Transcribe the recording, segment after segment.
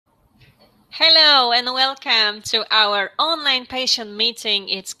Hello and welcome to our online patient meeting.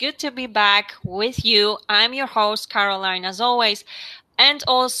 It's good to be back with you. I'm your host, Caroline, as always. And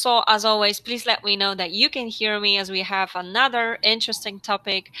also, as always, please let me know that you can hear me as we have another interesting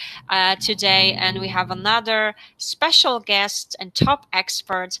topic today. And we have another special guest and top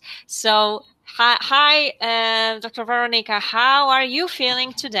expert. So, hi, Dr. Veronica, how are you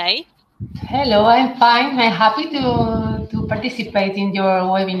feeling today? Hello, I'm fine. I'm happy to participate in your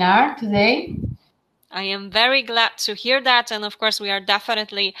webinar today. I am very glad to hear that. And of course, we are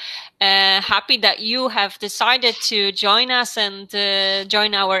definitely happy that you have decided to join us and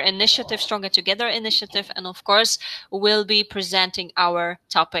join our initiative, Stronger Together initiative. And of course, we'll be presenting our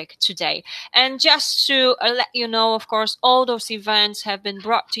topic today. And just to let you know, of course, all those events have been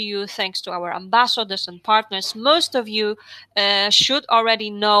brought to you thanks to our ambassadors and partners. Most of you should already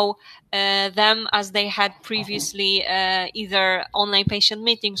know them, as they had previously either online patient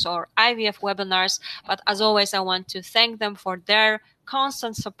meetings or IVF webinars. But as always, I want to thank them for their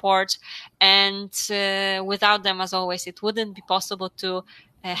constant support. And without them, as always, it wouldn't be possible to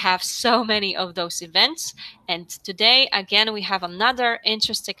have so many of those events. And today, again, we have another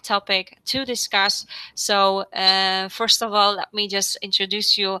interesting topic to discuss. So first of all, let me just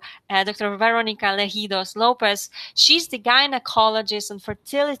introduce you, Dr. Veronica Lejidos Lopez. She's the gynecologist and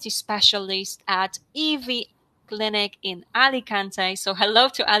fertility specialist at EV Clinic in Alicante. So hello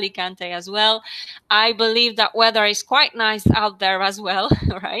to Alicante as well. I believe that weather is quite nice out there as well,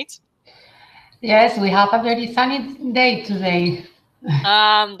 right? Yes, we have a very sunny day today.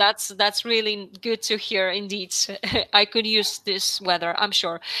 That's really good to hear. Indeed, I could use this weather, I'm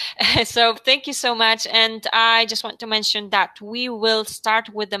sure. So thank you so much. And I just want to mention that we will start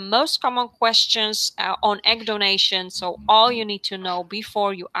with the most common questions on egg donation. So all you need to know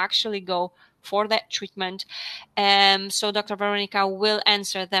before you actually go for that treatment. So Dr. Veronica will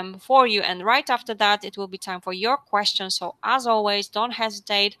answer them for you. And right after that, it will be time for your questions. So as always, don't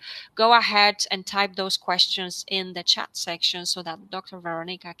hesitate. Go ahead and type those questions in the chat section so that Dr.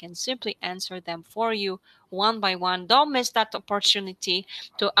 Veronica can simply answer them for you one by one. Don't miss that opportunity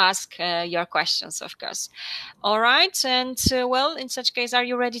to ask your questions, of course. All right. And well, in such case, are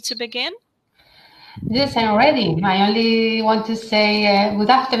you ready to begin? Yes, I'm ready. I only want to say good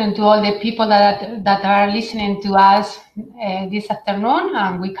afternoon to all the people that are listening to us this afternoon,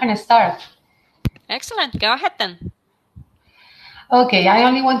 and we can start. Excellent. Go ahead then. Okay, I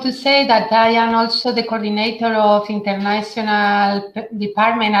only want to say that I am also the coordinator of international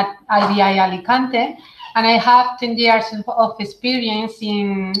department at IBI Alicante, and I have 10 years of experience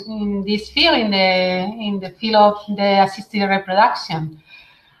in this field, in the field of the assisted reproduction.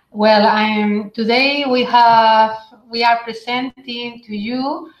 Well, today we are presenting to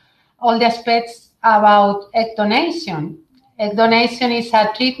you all the aspects about egg donation. Egg donation is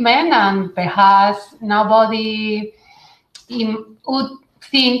a treatment, and perhaps nobody would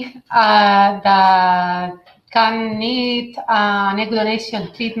think that can need an egg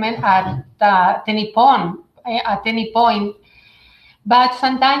donation treatment at any point. But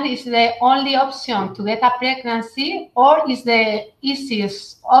sometimes it's the only option to get a pregnancy, or is the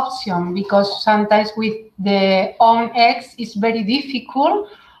easiest option, because sometimes with the own eggs it's very difficult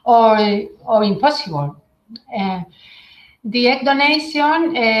or impossible. The egg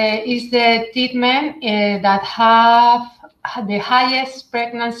donation is the treatment that have the highest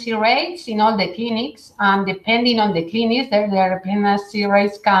pregnancy rates in all the clinics, and depending on the clinics, their pregnancy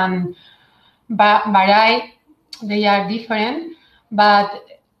rates can vary. They are different, but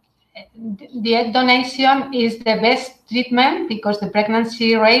the egg donation is the best treatment because the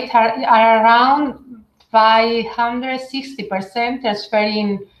pregnancy rates are around 560%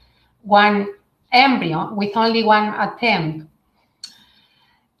 transferring one embryo with only one attempt.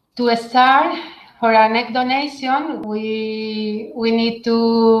 To start for an egg donation, we need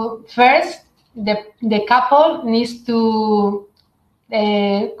to first the couple needs to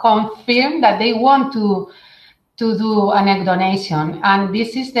confirm that they want to do an egg donation, and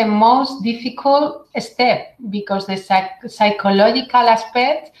this is the most difficult step because the psychological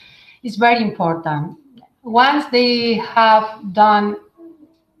aspect is very important. Once they have done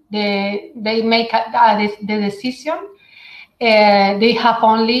they make the decision, they have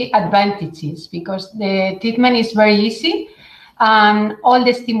only advantages because the treatment is very easy, and all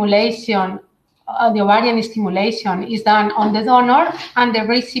the stimulation, the ovarian stimulation is done on the donor, and the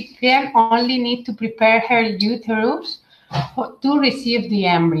recipient only need to prepare her uterus to receive the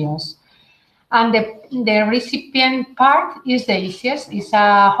embryos. And the recipient part is the easiest. It's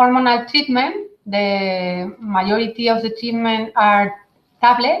a hormonal treatment. The majority of the treatment are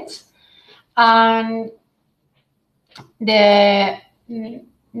tablets, and the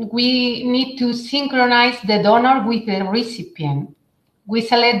we need to synchronize the donor with the recipient. We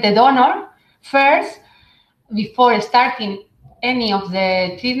select the donor first. Before starting any of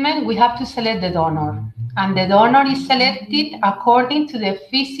the treatment, we have to select the donor. And the donor is selected according to the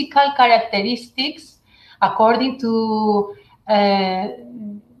physical characteristics, according to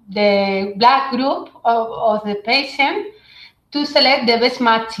the blood group of the patient, to select the best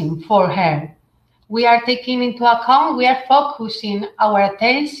matching for her. We are taking into account, we are focusing our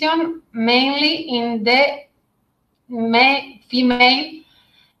attention mainly in the female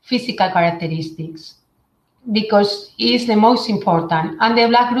physical characteristics, because it's the most important. And the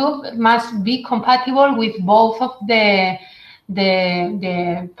blood group must be compatible with both of the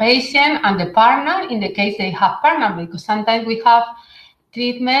patient and the partner, in the case they have partner, because sometimes we have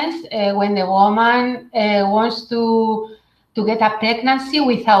treatments when the woman wants to get a pregnancy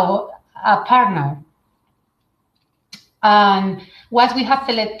without a partner. And once we have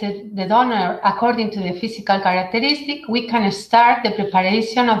selected the donor according to the physical characteristic, we can start the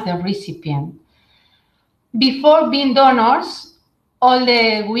preparation of the recipient. Before being donors, all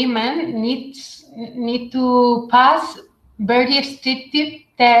the women need to pass very restrictive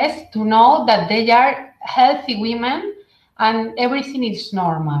tests to know that they are healthy women and everything is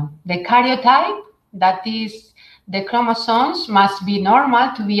normal. The karyotype, that is the chromosomes, must be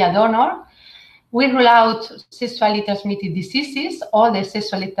normal to be a donor. We rule out sexually transmitted diseases, all the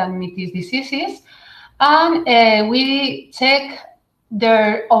sexually transmitted diseases, and we check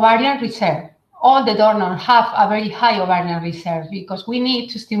their ovarian reserve. All the donors have a very high ovarian reserve because we need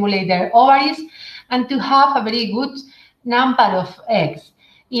to stimulate their ovaries and to have a very good number of eggs.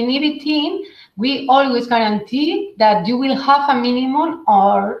 In EBT, we always guarantee that you will have a minimum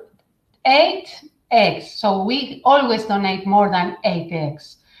of 8 eggs. So we always donate more than 8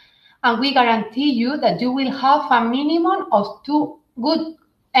 eggs. And we guarantee you that you will have a minimum of 2 good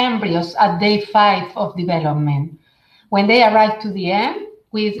embryos at day 5 of development. When they arrive to the end,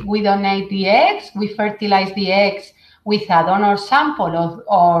 we donate the eggs, we fertilize the eggs with a donor sample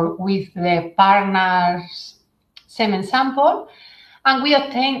or with the partner's semen sample, and we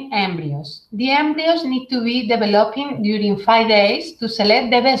obtain embryos. The embryos need to be developing during 5 days to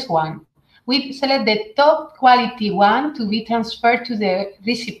select the best one. We select the top quality one to be transferred to the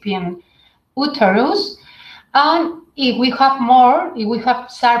recipient uterus, and if we have more, if we have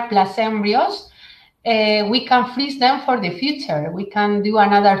surplus embryos, we can freeze them for the future. We can do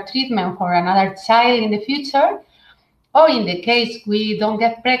another treatment for another child in the future, or in the case we don't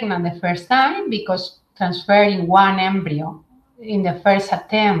get pregnant the first time, because transferring one embryo in the first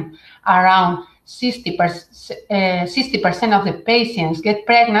attempt, around 60% of the patients get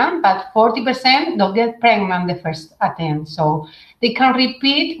pregnant, but 40% don't get pregnant the first attempt. So they can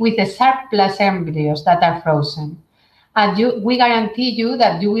repeat with the surplus embryos that are frozen. And we guarantee you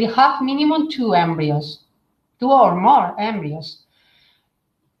that you will have minimum 2 embryos, 2 or more embryos.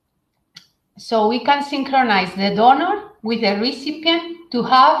 So we can synchronize the donor with the recipient to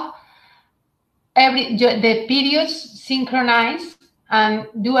have the periods synchronized and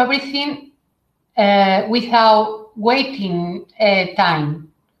do everything without waiting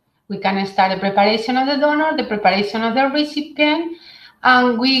time. We can start the preparation of the donor, the preparation of the recipient,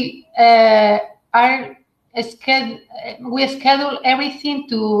 and we schedule everything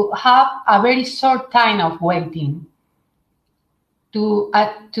to have a very short time of waiting to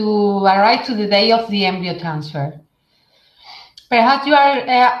arrive to the day of the embryo transfer. Perhaps you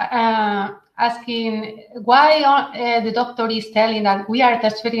are asking why the doctor is telling that we are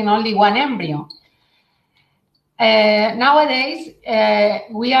transferring only 1 embryo. Nowadays,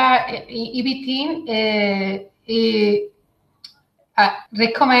 we are EBT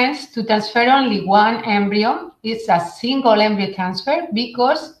recommends to transfer only 1 embryo. It's a single embryo transfer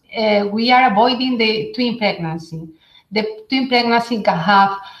because we are avoiding the twin pregnancy. The twin pregnancy can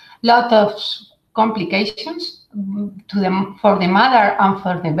have a lot of complications for the mother and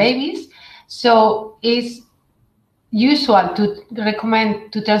for the babies. So it's usual to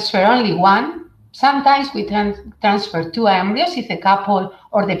recommend to transfer only 1. Sometimes we can transfer 2 embryos if the couple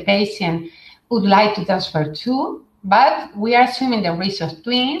or the patient would like to transfer 2, but we are assuming the risk of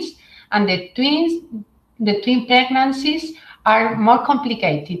twins, and the twin pregnancies are more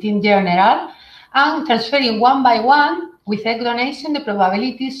complicated in general, and transferring 1 by 1 with egg donation, the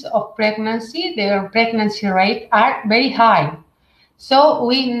probabilities of pregnancy, their pregnancy rate are very high. So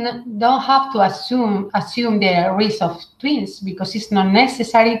we don't have to assume the risk of twins, because it's not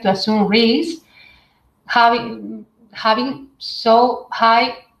necessary to assume risk having so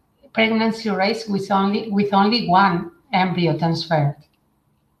high pregnancy rates with only 1 embryo transferred.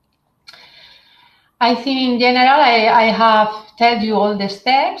 I think in general, I have told you all the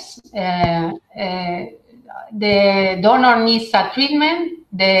steps. The donor needs a treatment,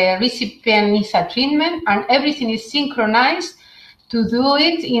 the recipient needs a treatment, and everything is synchronized to do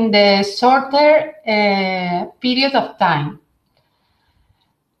it in the shorter period of time.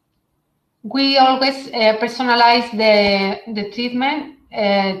 We always personalize the treatment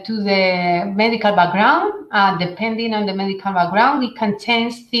to the medical background. Depending on the medical background, we can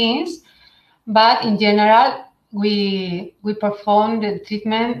change things, but in general, we perform the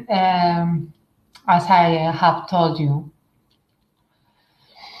treatment as I have told you.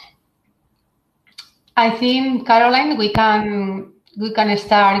 I think, Caroline, we can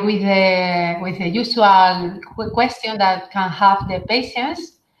start with the usual question that can have the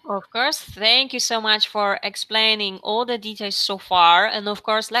patients. Of course. Thank you so much for explaining all the details so far. And of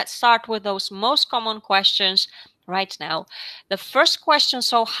course, let's start with those most common questions right now. The first question,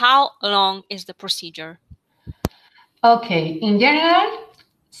 so how long is the procedure? Okay, in general,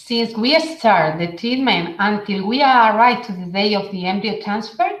 since we start the treatment until we arrive to the day of the embryo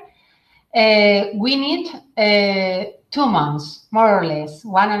transfer, we need 2 months, more or less.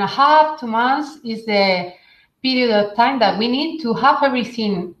 1.5, 2 months is the period of time that we need to have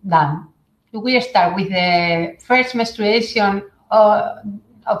everything done. We start with the first menstruation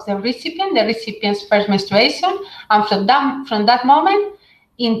of the recipient's first menstruation, and from that moment,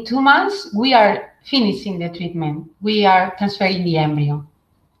 in 2 months, we are finishing the treatment. We are transferring the embryo.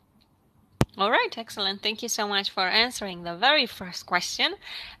 All right, excellent. Thank you so much for answering the very first question.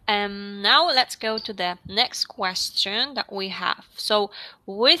 Now let's go to the next question that we have. So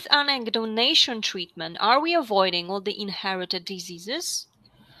with an egg donation treatment, are we avoiding all the inherited diseases?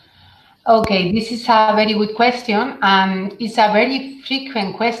 Okay, this is a very good question, and it's a very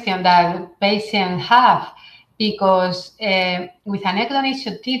frequent question that patients have, because with an egg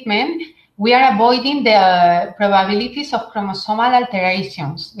donation treatment, we are avoiding the probabilities of chromosomal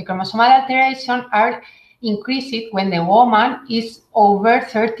alterations. The chromosomal alterations are increased when the woman is over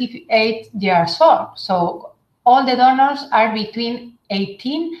 38 years old. So all the donors are between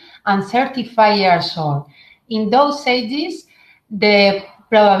 18 and 35 years old. In those ages, the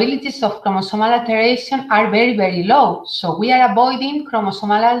probabilities of chromosomal alteration are very, very low. So we are avoiding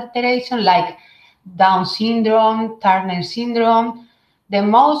chromosomal alteration like Down syndrome, Turner syndrome, the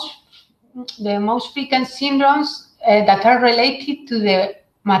most frequent syndromes that are related to the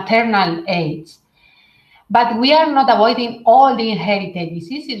maternal age. But we are not avoiding all the inherited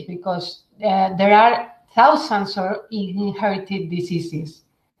diseases, because there are thousands of inherited diseases.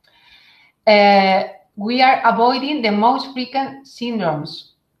 We are avoiding the most frequent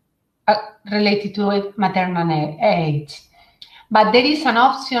syndromes related to maternal age. But there is an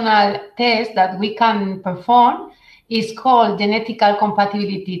optional test that we can perform. It's called genetical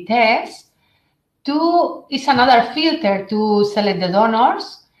compatibility test. It's another filter to select the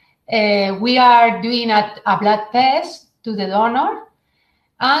donors. We are doing a blood test to the donor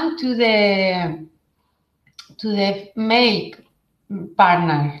and to the male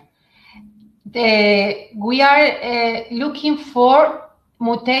partner. We are looking for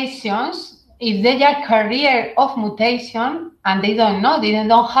mutations. If they are carrier of mutation and they don't know, they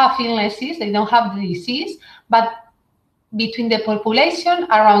don't have illnesses, they don't have the disease, but between the population,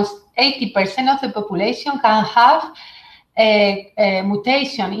 around 80% of the population can have a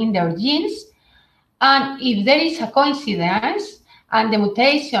mutation in their genes. And if there is a coincidence and the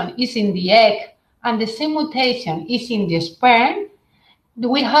mutation is in the egg and the same mutation is in the sperm,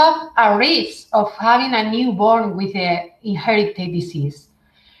 we have a risk of having a newborn with an inherited disease.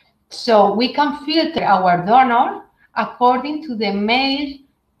 So we can filter our donor according to the male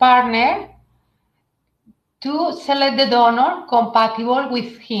partner to select the donor compatible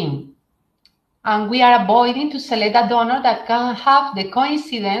with him. And we are avoiding to select a donor that can have the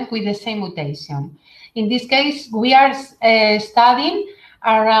coincidence with the same mutation. In this case, we are studying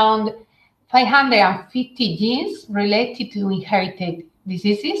around 550 genes related to inherited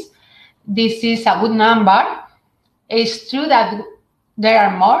diseases. This is a good number. It's true that there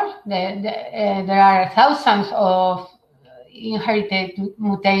are more. There are thousands of inherited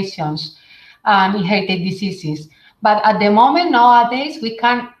mutations and inherited diseases. But at the moment, nowadays, we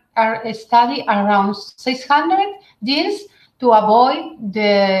can study around 600 genes to avoid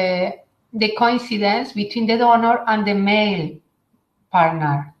the coincidence between the donor and the male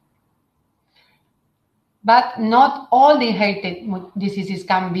partner. But not all the inherited diseases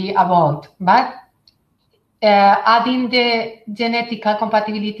can be avoided. But adding the genetical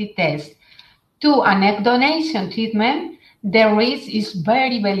compatibility test to an egg donation treatment, the risk is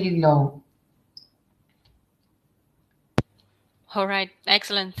very, very low. All right,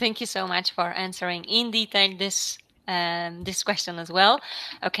 excellent. Thank you so much for answering in detail this question as well.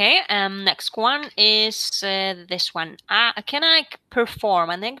 Okay, next one is this one. Can I perform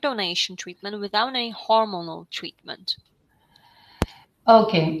an egg donation treatment without any hormonal treatment?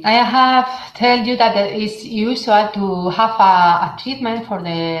 Okay, I have told you that it is usual to have a treatment for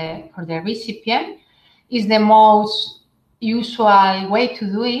the recipient. Is the most usual way to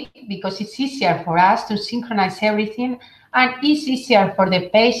do it because it's easier for us to synchronize everything, and it's easier for the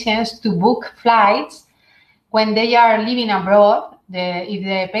patients to book flights when they are living abroad. If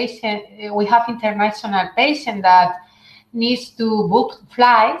the patient, we have international patient that needs to book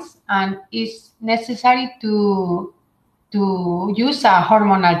flights and it's necessary to use a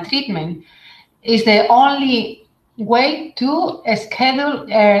hormonal treatment. Is the only way to schedule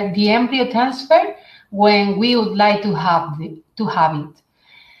the embryo transfer when we would like to have it.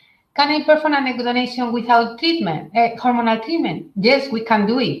 Can I perform an egg donation without treatment, hormonal treatment? Yes, we can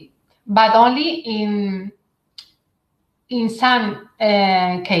do it, but only in some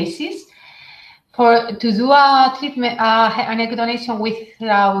cases. To do a treatment, an egg donation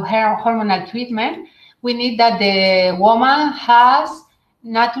without hormonal treatment, we need that the woman has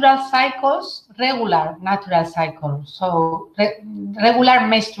natural cycles, regular natural cycles, so regular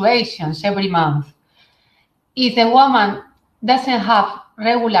menstruations every month. If the woman doesn't have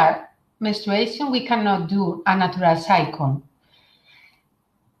regular menstruation, we cannot do a natural cycle.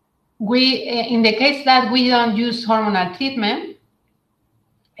 In the case that we don't use hormonal treatment,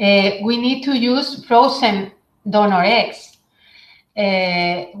 we need to use frozen donor eggs.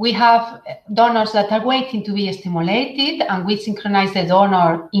 We have donors that are waiting to be stimulated, and we synchronize the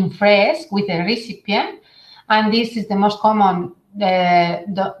donor in fresh with the recipient. And this is the most common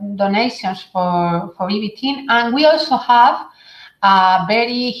donations for EBT. And we also have a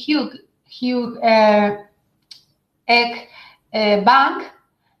very huge egg bank,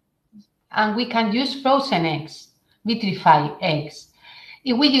 and we can use frozen eggs, vitrified eggs.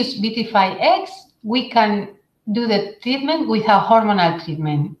 If we use vitrified eggs, we can do the treatment without hormonal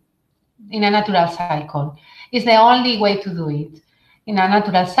treatment in a natural cycle. It's the only way to do it. In a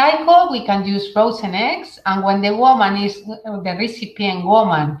natural cycle, we can use frozen eggs, and when the woman is, the recipient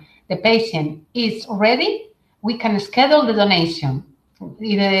woman, the patient is ready, we can schedule the donation.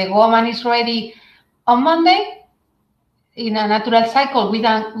 If the woman is ready on Monday, in a natural cycle,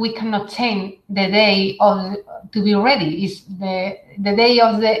 we cannot change the day to be ready. Is the day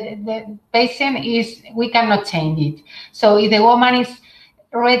of the patient is, we cannot change it. So if the woman is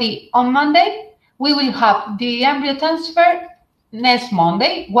ready on Monday, we will have the embryo transfer next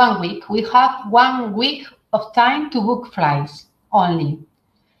Monday, 1 week. We have 1 week of time to book flights only.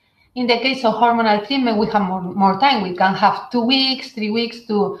 In the case of hormonal treatment, we have more time. We can have 2 weeks, 3 weeks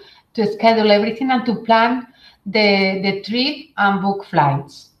to schedule everything and to plan the trip and book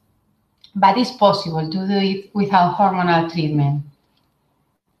flights. But it's possible to do it without hormonal treatment.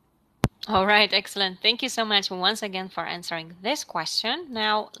 All right, excellent. Thank you so much once again for answering this question.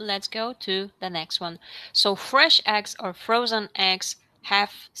 Now let's go to the next one. So fresh eggs or frozen eggs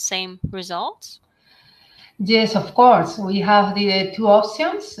have same results? Yes, of course. We have the two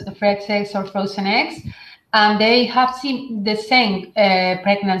options, fresh eggs or frozen eggs, and they have seen the same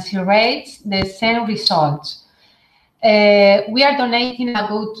pregnancy rates, the same results. We are donating a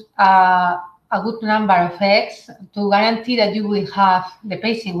good number of eggs to guarantee that the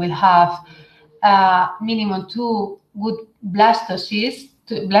patient will have minimum 2 good blastocysts.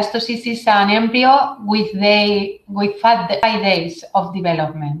 Blastocyst is an embryo with 5 days of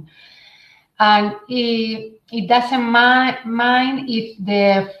development, and it doesn't mind if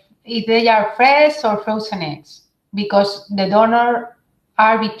they are fresh or frozen eggs, because the donor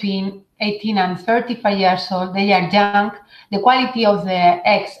are between 18 and 35 years old. They are young. The quality of the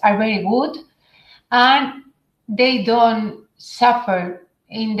eggs are very good, and they don't suffer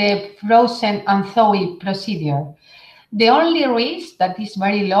in the frozen and thawing procedure. The only risk that is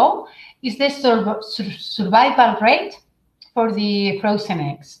very low is the survival rate for the frozen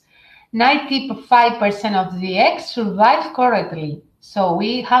eggs. 95% of the eggs survive correctly. So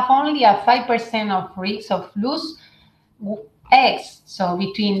we have only a 5% of risk of lose eggs. So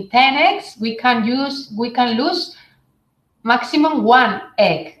between 10 eggs, we can lose maximum 1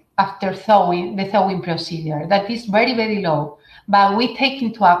 egg after the thawing procedure. That is very, very low. But we take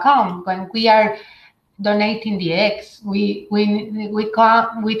into account when we are donating the eggs, we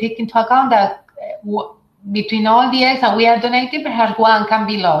take into account that between all the eggs that we are donating, perhaps 1 can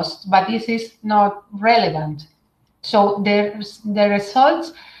be lost, but this is not relevant. So the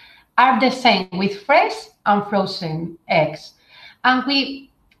results are the same with fresh and frozen eggs. And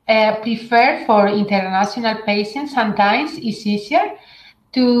we prefer for international patients. Sometimes it's easier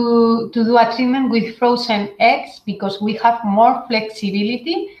to do a treatment with frozen eggs because we have more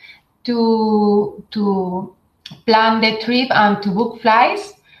flexibility to plan the trip and to book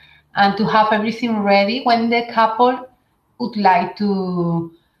flights and to have everything ready when the couple would like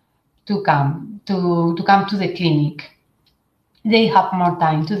to come to the clinic. They have more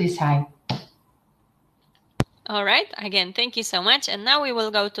time to decide. All right. Again, thank you so much. And now we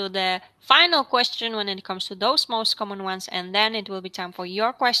will go to the final question when it comes to those most common ones, and then it will be time for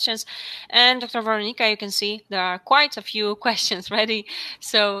your questions. And Dr. Veronica, you can see there are quite a few questions ready.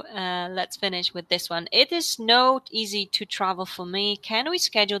 So let's finish with this one. It is not easy to travel for me. Can we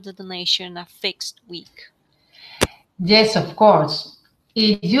schedule the donation a fixed week? Yes, of course.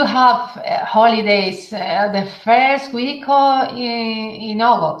 If you have holidays the first week in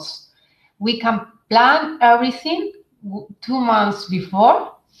August, we can plan everything 2 months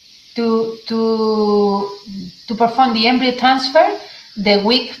before to perform the embryo transfer the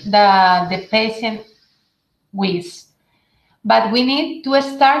week that the patient wishes. But we need to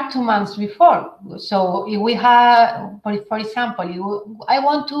start 2 months before. So if we have, for example, I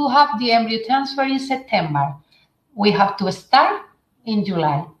want to have the embryo transfer in September, we have to start in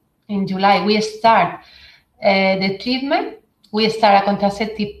July. In July, we start the treatment. We start a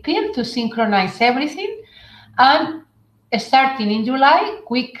contraceptive pill to synchronize everything. And starting in July,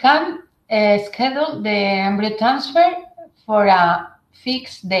 we can schedule the embryo transfer for a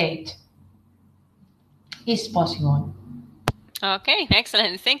fixed date. It's possible. Okay,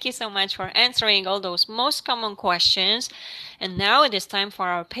 excellent. Thank you so much for answering all those most common questions. And now it is time for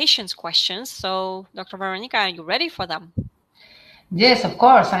our patients' questions. So, Dr. Veronica, are you ready for them? Yes, of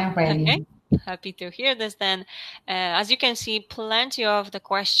course, I'm ready. Okay, happy to hear this then. As you can see, plenty of the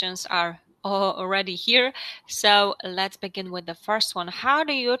questions are already here. So let's begin with the first one. How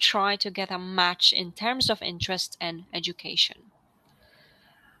do you try to get a match in terms of interest and education?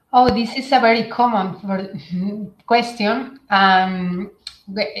 Oh, this is a very common question.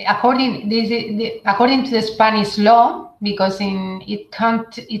 According to the Spanish law, because in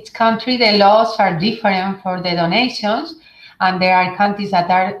each country the laws are different for the donations, and there are countries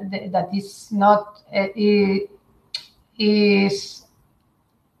that is not is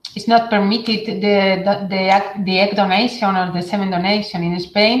not permitted the egg donation or the semen donation. In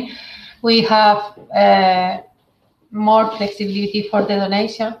Spain, we have more flexibility for the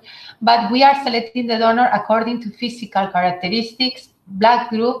donation, but we are selecting the donor according to physical characteristics, blood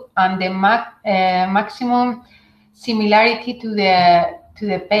group, and the maximum similarity to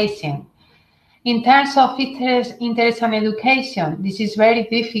the patient. In terms of interest and education, this is very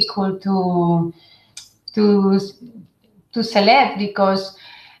difficult to select because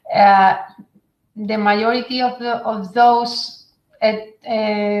the majority of those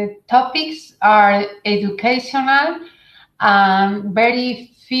topics are educational, and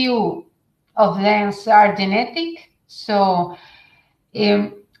very few of them are genetic. So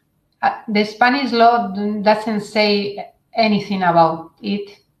the Spanish law doesn't say anything about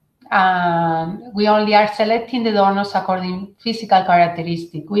it. We only are selecting the donors according to physical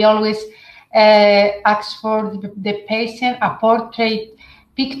characteristics. We always ask for the patient a portrait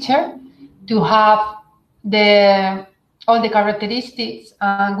picture to have all the characteristics,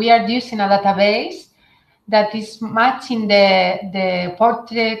 and we are using a database that is matching the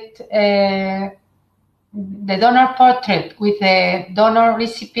portrait, the donor portrait with the donor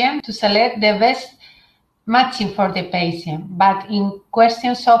recipient to select the best matching for the patient. But in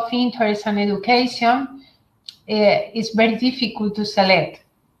questions of interest and education, it's very difficult to select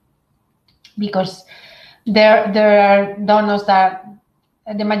because there are donors that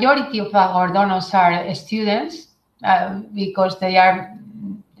the majority of our donors are students because they are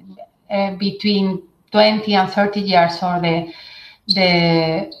between 20 and 30 years old, the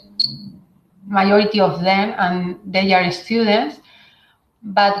majority of them, and they are students,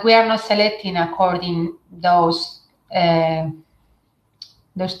 but we are not selecting according those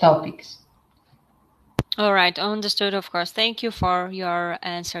topics. All right, understood, of course. Thank you for your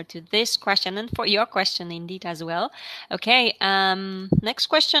answer to this question and for your question indeed as well. Okay, next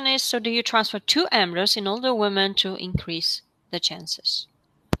question is, so do you transfer 2 embryos in older women to increase the chances?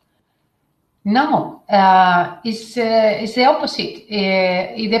 No, it's the opposite.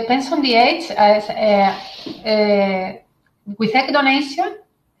 It depends on the age. With egg donation,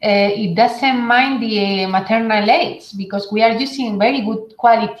 it doesn't mind the maternal age because we are using very good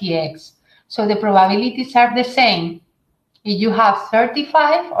quality eggs. So the probabilities are the same if you have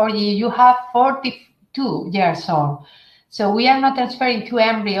 35 or if you have 42 years old. So we are not transferring 2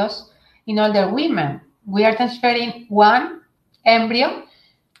 embryos in older women. We are transferring 1 embryo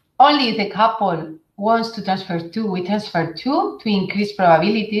only if the couple wants to transfer two, we transfer two to increase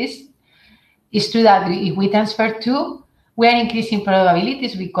probabilities. It's true that if we transfer two, we are increasing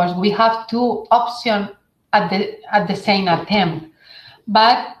probabilities because we have two options at the same attempt.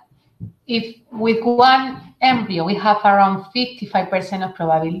 But if with one embryo we have around 55% of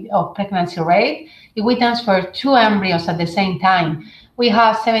probability of pregnancy rate, if we transfer two embryos at the same time, we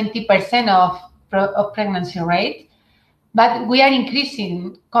have 70% of pregnancy rate. But we are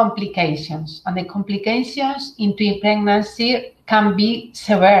increasing complications, and the complications into pregnancy can be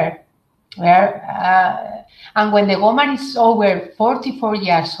severe. And when the woman is over 44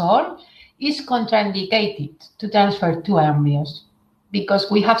 years old, it's contraindicated to transfer two embryos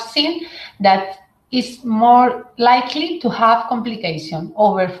because we have seen that it's more likely to have complication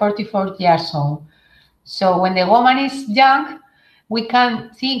over 44 years old. So when the woman is young, we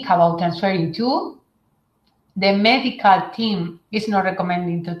can think about transferring two. The medical team is not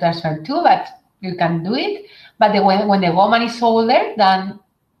recommending to transfer two, but you can do it. But when the woman is older than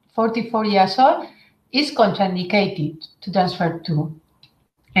 44 years old, it's contraindicated to transfer two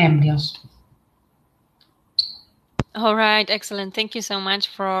embryos. All right, excellent. Thank you so much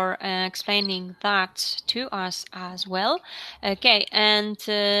for explaining that to us as well. Okay, and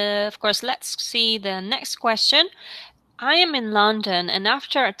of course, let's see the next question. I am in London, and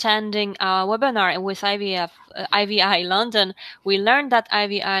after attending a webinar with IVI London, we learned that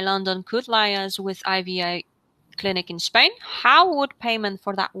IVI London could liaise with IVI clinic in Spain. How would payment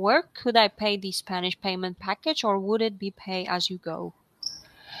for that work? Could I pay the Spanish payment package, or would it be pay as you go?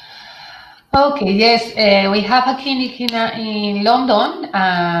 Okay, yes, we have a clinic in London,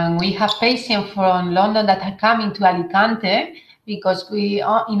 and we have patients from London that are coming to Alicante because we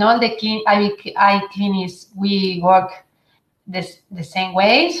in all the IVI clinics we work the same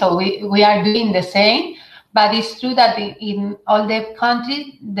way, so we are doing the same, but it's true that in all the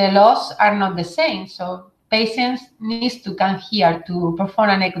countries the laws are not the same, so patients need to come here to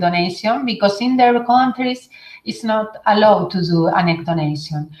perform an egg donation because in their countries it's not allowed to do an egg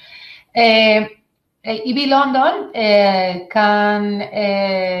donation. IVI London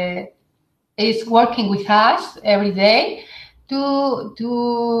is working with us every day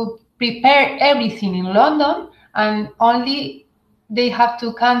to prepare everything in London, and only they have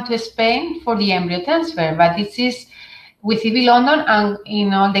to come to Spain for the embryo transfer. But this is with IVI London and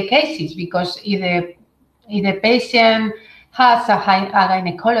in all the cases, because if the patient has a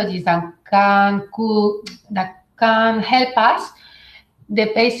gynecologist that can help us, the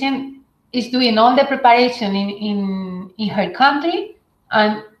patient is doing all the preparation in her country,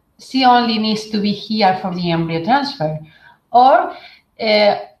 and she only needs to be here for the embryo transfer, or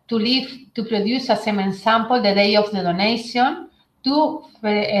to produce a semen sample the day of the donation to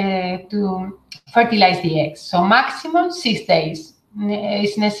fertilize the eggs. So maximum 6 days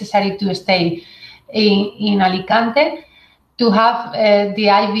is necessary to stay in Alicante to have the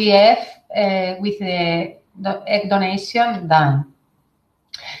IVF with the egg donation done.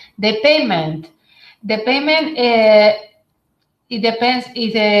 The payment, it depends.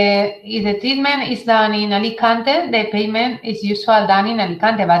 If the treatment is done in Alicante, the payment is usually done in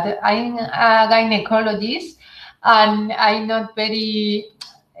Alicante. But I'm a gynecologist, and I'm not very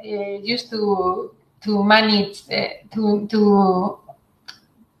used to manage to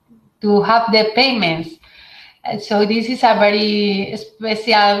have the payments. So this is a very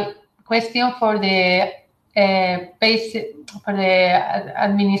special question for the for the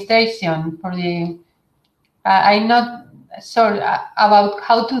administration. I'm not sure about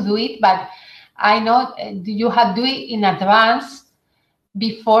how to do it, but I know you have to do it in advance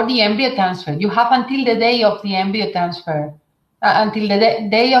before the embryo transfer. You have until the day of the embryo transfer, until the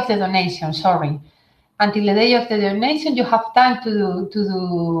day of the donation. Sorry, until the day of the donation, you have time to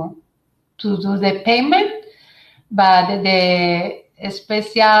do the payment, but the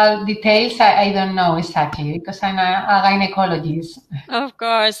special details I don't know exactly because I'm a gynecologist. Of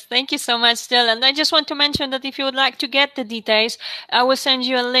course. Thank you so much, still. And I just want to mention that if you would like to get the details, I will send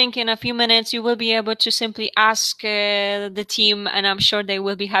you a link in a few minutes. You will be able to simply ask the team, and I'm sure they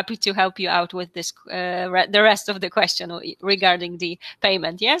will be happy to help you out with this, the rest of the question regarding the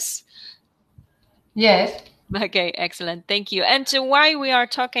payment. Yes? Yes. Okay, excellent. Thank you. And why we are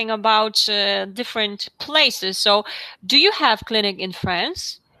talking about different places. So do you have clinic in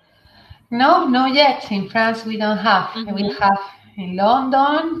France? No, not yet. In France, we don't have. Mm-hmm. We have in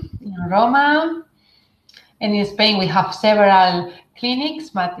London, in Roma, and in Spain, we have several clinics,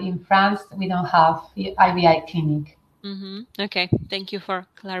 but in France, we don't have the IVI clinic. Mm-hmm. Okay, thank you for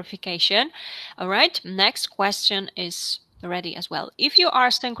clarification. All right, next question is ready as well. If you are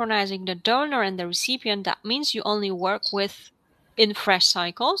synchronizing the donor and the recipient, that means you only work with in fresh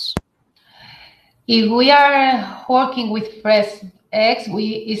cycles? If we are working with fresh eggs,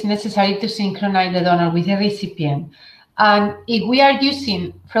 it's necessary to synchronize the donor with the recipient. And if we are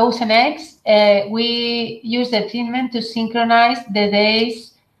using frozen eggs, we use the treatment to synchronize the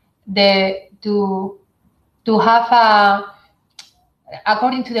days to have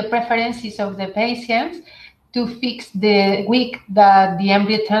according to the preferences of the patients, to fix the week that the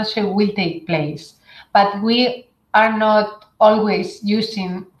embryo transfer will take place. But we are not always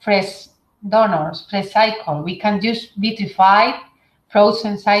using fresh donors, fresh cycle. We can use vitrified,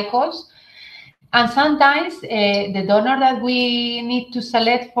 frozen cycles. And sometimes the donor that we need to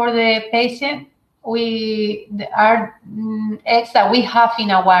select for the patient, are eggs that we have in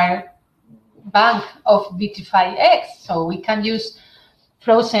our bank of vitrified eggs. So we can use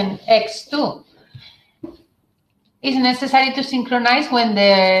frozen eggs too. It's necessary to synchronize when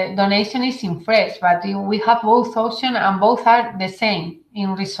the donation is in fresh, but we have both options and both are the same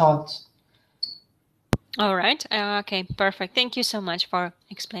in results. All right. Okay, perfect. Thank you so much for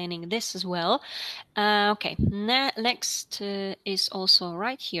explaining this as well. Okay, next is also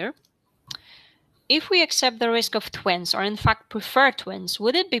right here. If we accept the risk of twins, or in fact prefer twins,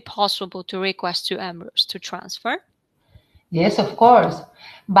 would it be possible to request 2 embryos to transfer? Yes, of course,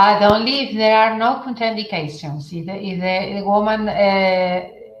 but only if there are no contraindications. If the woman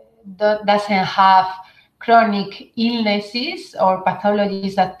doesn't have chronic illnesses or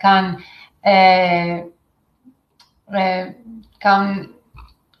pathologies that can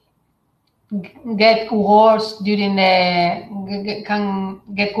get worse during the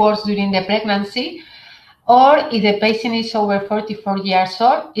pregnancy, or if the patient is over 44 years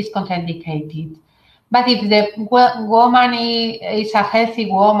old, is contraindicated. But if the woman is a healthy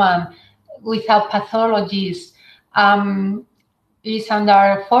woman without pathologies, is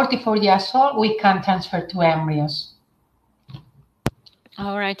under 44 years old, we can transfer 2 embryos.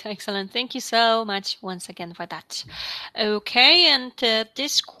 All right, excellent. Thank you so much once again for that. Okay, and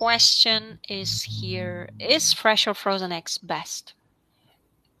this question is here. Is fresh or frozen eggs best?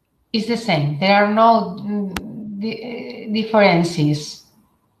 It's the same. There are no differences.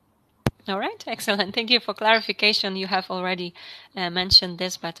 All right, excellent. Thank you for clarification. You have already mentioned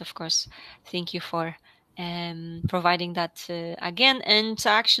this, but of course, thank you for providing that again. And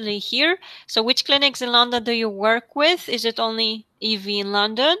actually here, so which clinics in London do you work with? Is it only EV in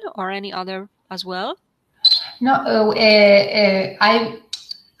London or any other as well? No,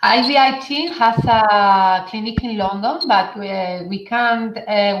 IVIT has a clinic in London, but we can't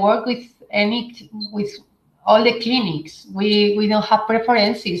work with all the clinics. We don't have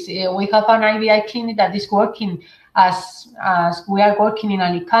preferences. We have an IVI clinic that is working as we are working in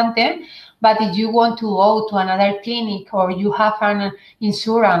Alicante. But if you want to go to another clinic, or you have an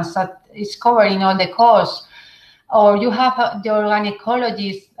insurance that is covering all the costs, or you have your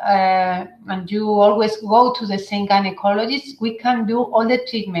gynecologist and you always go to the same gynecologist, we can do all the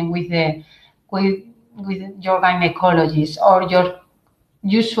treatment with your gynecologist or your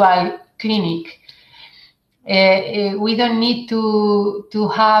usual clinic. We don't need to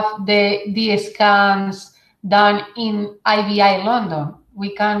have the scans done in IVI London.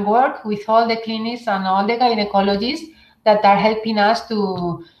 We can work with all the clinics and all the gynecologists that are helping us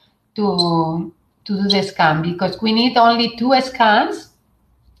to do the scan, because we need only 2 scans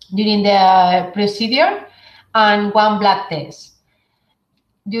during the procedure and 1 blood test.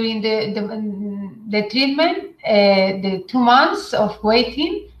 During the treatment, the 2 months of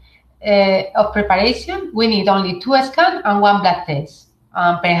waiting of preparation, we need only 2 scans and 1 blood test.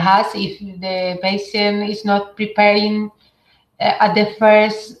 Perhaps if the patient is not preparing at the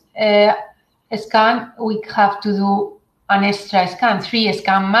first scan, we have to do an extra scan, 3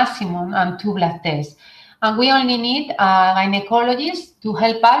 scans maximum and 2 blood tests. And we only need a gynecologist to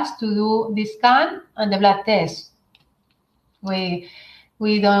help us to do the scan and the blood test. We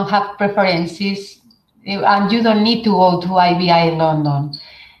don't have preferences, and you don't need to go to IVI London.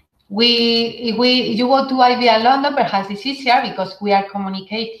 If you go to IVI London, perhaps it's easier because we are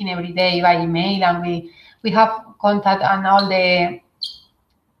communicating every day by email, and we have contact and all the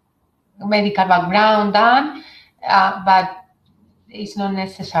medical background done, but it's not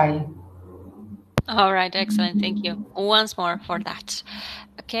necessary. All right, excellent. Thank you once more for that.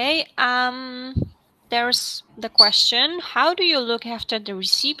 Okay, there's the question: how do you look after the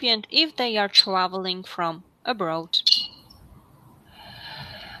recipient if they are traveling from abroad?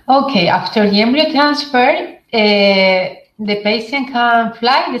 Okay, after the embryo transfer, the patient can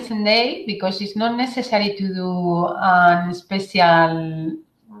fly the same day, because it's not necessary to do special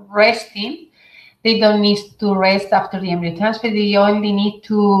resting. They don't need to rest after the embryo transfer. They only need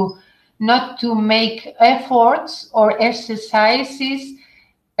to not to make efforts or exercise 3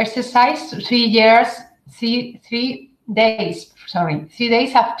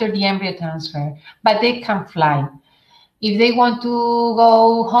 days after the embryo transfer, but they can fly. If they want to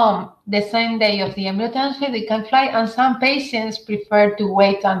go home the same day of the embryo transfer, they can fly, and some patients prefer to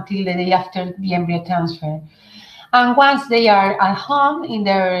wait until the day after the embryo transfer. And once they are at home in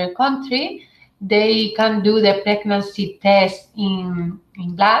their country, they can do the pregnancy test in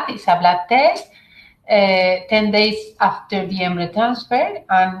blood. It's a blood test, 10 days after the embryo transfer,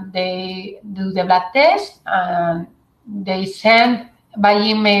 and they do the blood test, and they send by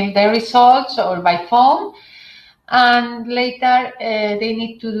email the results or by phone. And later they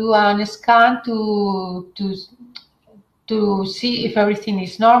need to do a scan to see if everything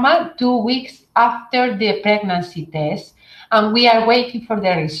is normal 2 weeks after the pregnancy test. And we are waiting for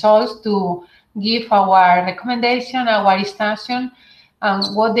the results to give our recommendation, our instruction, and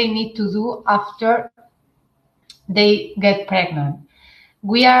what they need to do after they get pregnant.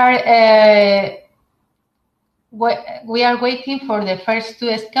 We are waiting for the first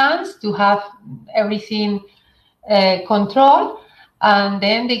 2 scans to have everything control, and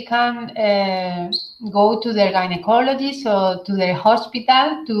then they can go to their gynecologist or to their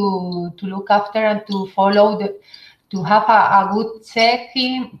hospital to look after and to follow to have a good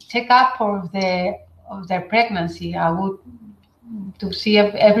checkup of their pregnancy, to see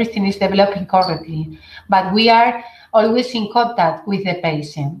if everything is developing correctly. But we are always in contact with the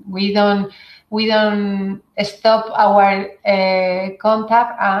patient. We don't stop our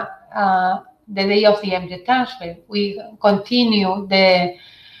contact the day of the embryo transfer. We continue the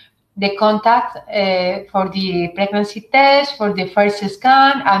contact for the pregnancy test, for the first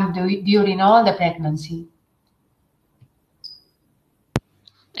scan, and during all the pregnancy.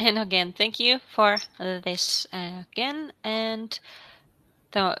 And again, thank you for this again. And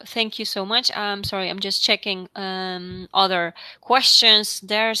thank you so much. I'm sorry, I'm just checking other questions.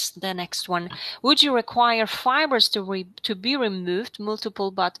 There's the next one. Would you require fibers to be removed,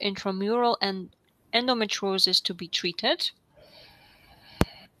 multiple but intramural, and endometriosis to be treated?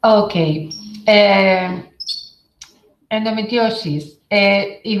 Okay. Endometriosis.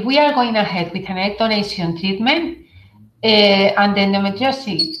 If we are going ahead with an egg donation treatment, and the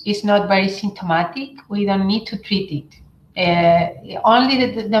endometriosis is not very symptomatic, we don't need to treat it. Only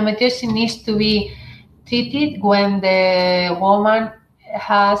the endometriosis needs to be treated when the woman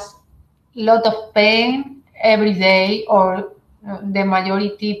has a lot of pain every day or the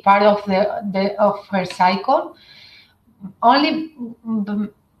majority part of her cycle, only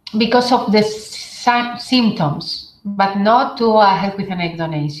because of the symptoms, but not to help with an egg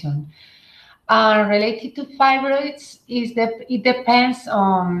donation. Related to fibroids, it depends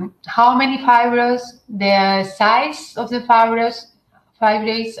on how many fibroids, the size of the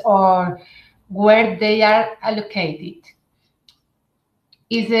fibroids, or where they are allocated.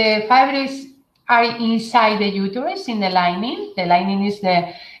 If the fibroids are inside the uterus, in the lining is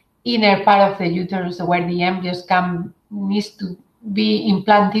the inner part of the uterus where the embryos needs to be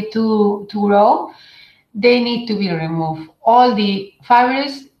implanted to grow, they need to be removed. All the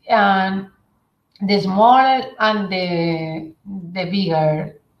fibroids, and the smaller and the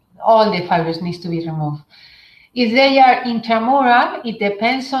bigger, all the fibers needs to be removed. If they are intramural, it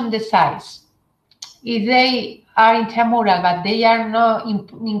depends on the size. If they are intramural but they are not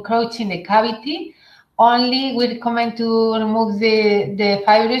encroaching the cavity, only we recommend to remove the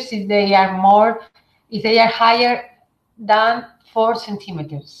fibers if they are higher than 4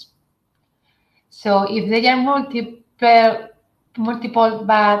 centimeters. So if they are multiple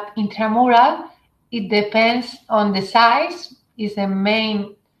but intramural, it depends on the size, is the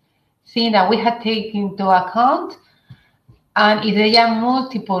main thing that we have taken into account. And if they are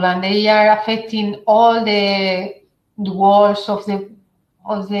multiple and they are affecting all the walls of the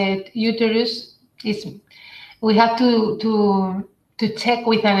uterus, we have to check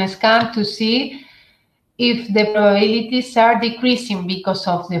with an scan to see if the probabilities are decreasing because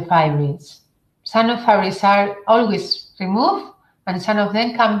of the fibroids. Some of fibroids are always removed, and some of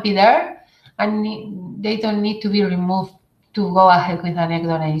them can be there, and they don't need to be removed to go ahead with an egg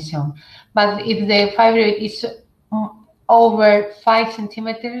donation. But if the fibroid is over 5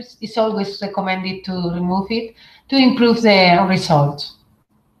 centimeters, it's always recommended to remove it to improve the results.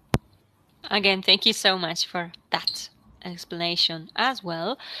 Again, thank you so much for that explanation as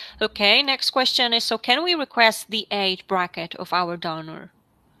well. Okay, next question is, so can we request the age bracket of our donor?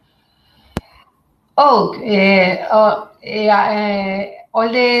 All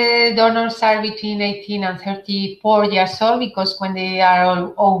the donors are between 18 and 34 years old, because when they are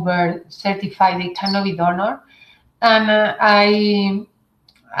all over 35, they cannot be donor. And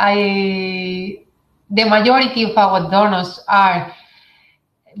the majority of our donors are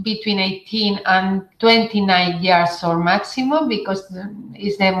between 18 and 29 years or maximum, because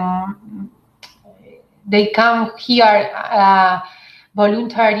they come here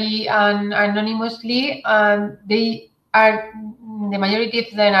voluntary and anonymously, and the majority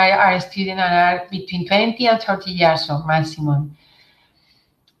of them are students and are between 20 and 30 years or maximum.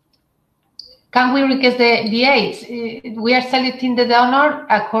 Can we request the age? We are selecting the donor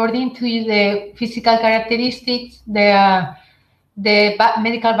according to the physical characteristics, the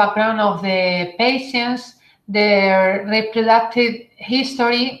medical background of the patients, their reproductive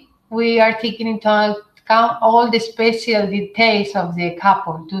history. We are taking into account all the special details of the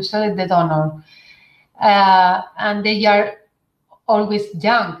couple to select the donor. And they are always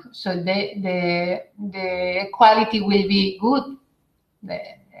young, so the quality will be good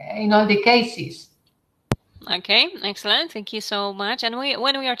in all the cases. Okay, excellent. Thank you so much. And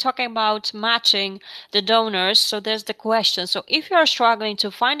when we are talking about matching the donors, so there's the question. So if you are struggling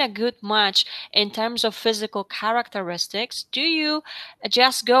to find a good match in terms of physical characteristics, do you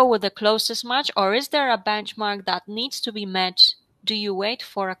just go with the closest match, or is there a benchmark that needs to be met? Do you wait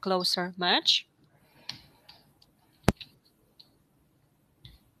for a closer match?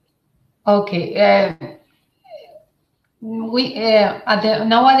 Okay.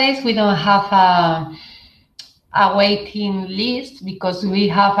 Nowadays we don't have a waiting list, because we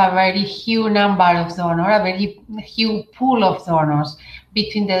have a very huge number of donors, a very huge pool of donors,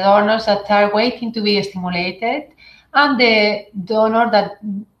 between the donors that are waiting to be stimulated and the donor that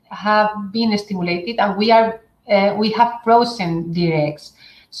have been stimulated, and we have frozen directs.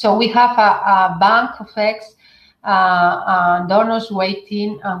 So we have a bank of eggs, donors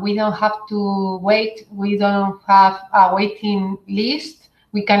waiting, and we don't have to wait. We don't have a waiting list.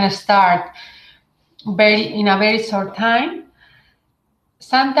 We can start in a very short time.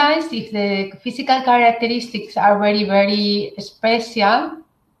 Sometimes, if the physical characteristics are very, very special,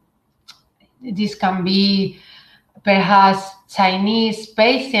 this can be perhaps Chinese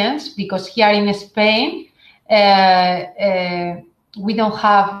patients, because here in Spain, we don't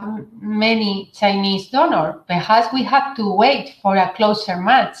have many Chinese donors. Perhaps we have to wait for a closer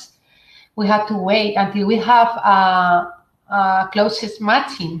match. We have to wait until we have a closest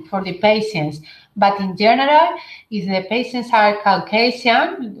matching for the patients. But in general, if the patients are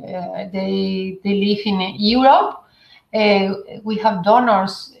Caucasian, they live in Europe, we have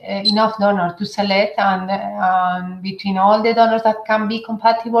donors, enough donors to select, and between all the donors that can be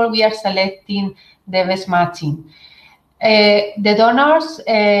compatible, we are selecting the best matching. The donors,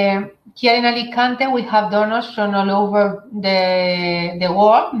 here in Alicante, we have donors from all over the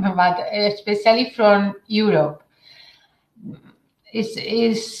world, but especially from Europe.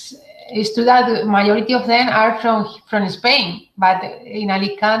 It's true that the majority of them are from Spain, but in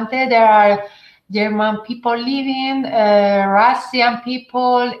Alicante there are German people living, Russian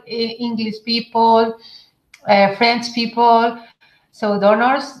people, English people, French people. So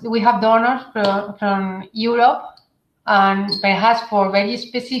donors, we have donors from Europe, and perhaps for very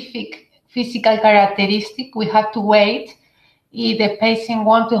specific physical characteristic, we have to wait if the patient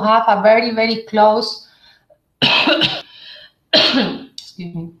wants to have a very, very close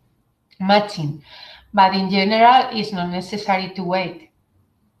excuse me, matching. But in general, it's not necessary to wait.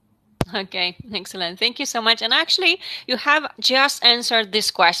 Okay, excellent. Thank you so much. And actually, you have just answered this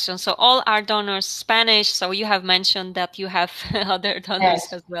question. So all our donors Spanish. So you have mentioned that you have other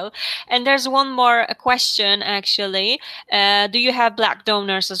donors as well. And there's one more question, actually. Do you have Black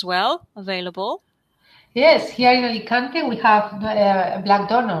donors as well available? Yes, here in Alicante, we have Black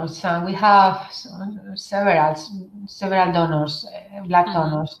donors, and we have several donors, Black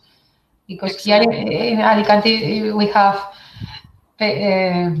donors. Because excellent. Here in Alicante, we have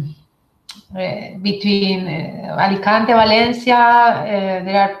between Alicante, Valencia,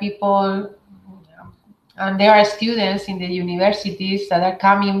 there are people, and there are students in the universities that are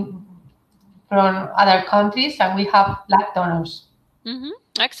coming from other countries, and we have Black donors.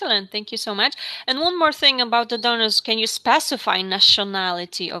 Excellent. Thank you so much. And one more thing about the donors, can you specify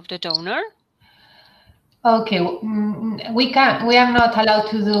nationality of the donor? Okay, we are not allowed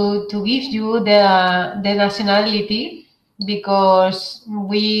to give you the nationality, because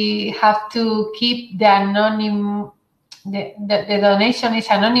we have to keep the donation is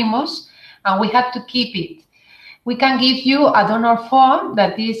anonymous, and we have to keep it. We can give you a donor form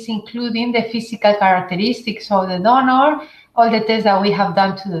that is including the physical characteristics of the donor, all the tests that we have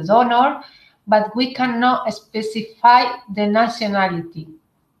done to the donor, but we cannot specify the nationality.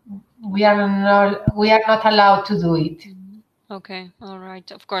 We are not allowed to do it. Okay, all right.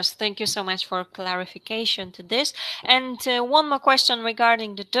 Of course, thank you so much for clarification to this. And one more question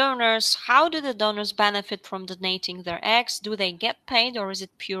regarding the donors. How do the donors benefit from donating their eggs? Do they get paid, or is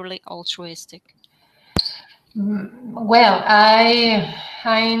it purely altruistic? Well,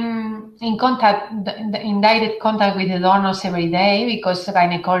 I'm in contact, in direct contact with the donors every day, because the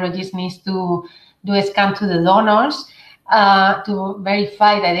gynecologist needs to do a scan to the donors to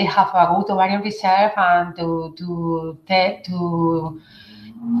verify that they have a good ovarian reserve, and to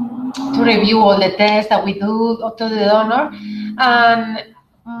review all the tests that we do to the donor. And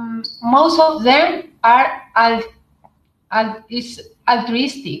most of them are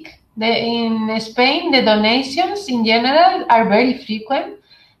altruistic. In Spain, the donations in general are very frequent.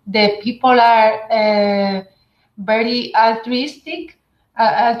 The people are very altruistic.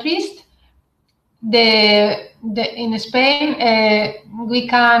 In Spain, we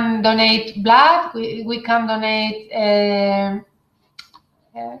can donate blood. We can donate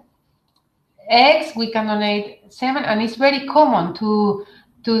eggs. We can donate semen, and it's very common to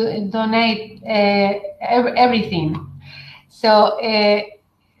donate everything. So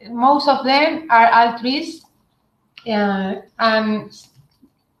most of them are altruists, and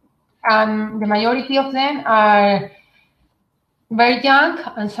the majority of them are very young,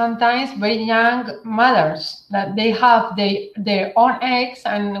 and sometimes very young mothers that they have their own eggs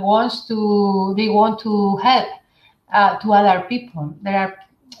and they want to help to other people. There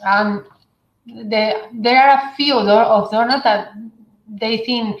are a few of donors that they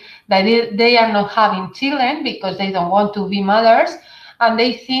think that they are not having children because they don't want to be mothers, and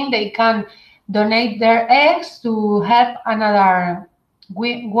they think they can donate their eggs to help another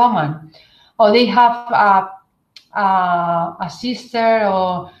woman, or they have a sister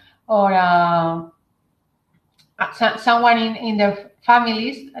or someone in their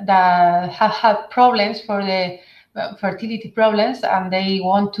families that have had problems for the fertility problems, and they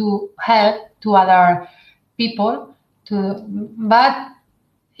want to help to other people. But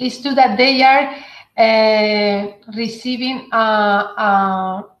it's true that they are receiving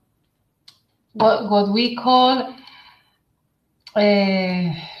what we call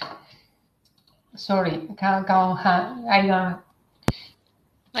sorry, I don't.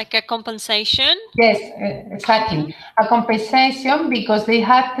 Like a compensation? Yes, exactly. A compensation, because they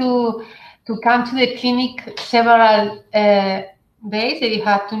have to come to the clinic several days.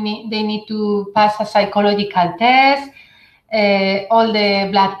 They need to pass a psychological test, all the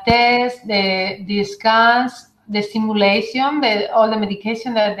blood tests, the scans, the stimulation, all the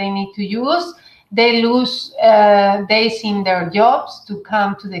medication that they need to use. They lose days in their jobs to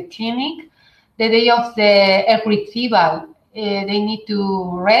come to the clinic. The day of the egg retrieval, they need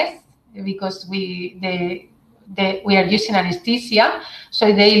to rest because we are using anesthesia,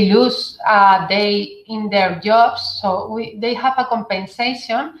 so they lose a day in their jobs. So they have a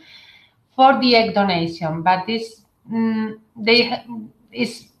compensation for the egg donation, but this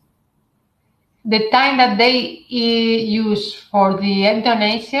is the time that they use for the egg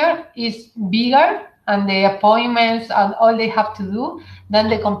donation is bigger, and the appointments and all they have to do than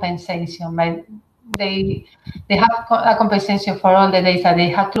the compensation. But they have a compensation for all the days that they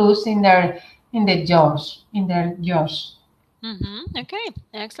have to lose in their jobs. Okay,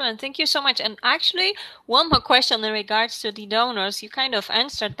 excellent. Thank you so much. And actually, one more question in regards to the donors. You kind of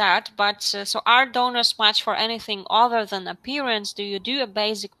answered that, but so are donors matched for anything other than appearance? Do you do a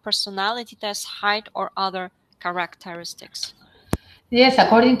basic personality test, height, or other characteristics? Yes,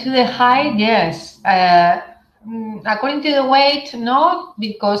 according to the height, yes. According to the weight, no,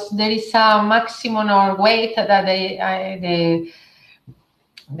 because there is a maximum or weight that they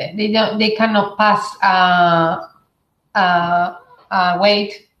cannot pass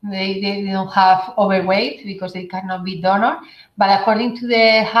weight. They don't have overweight because they cannot be donor. But according to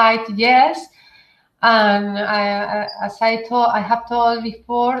the height, yes. And as I have told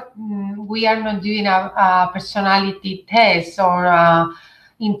before, we are not doing a personality test or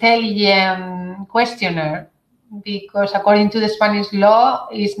intelligence questionnaire, because according to the Spanish law,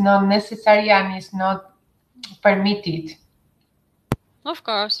 it's not necessary and it's not permitted. Of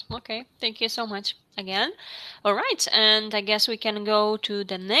course. Okay. Thank you so much again. All right. And I guess we can go to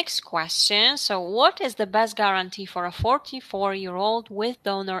the next question. So what is the best guarantee for a 44-year-old with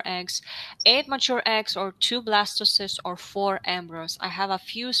donor eggs, 8 mature eggs, or 2 blastocysts, or 4 embryos? I have a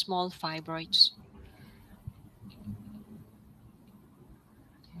few small fibroids.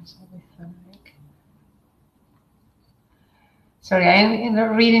 Sorry,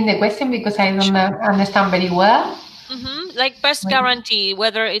 I'm reading the question because I don't understand very well. Like best guarantee,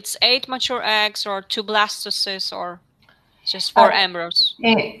 whether it's 8 mature eggs or 2 blastocysts or just 4 embryos.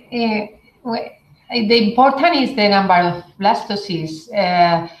 the important is the number of blastocysts.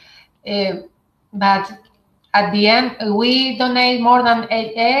 But at the end, we donate more than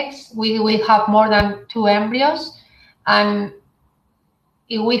 8 eggs. We have more than 2 embryos, and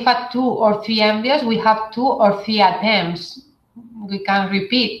if we have 2 or 3 embryos, we have 2 or 3 attempts. We can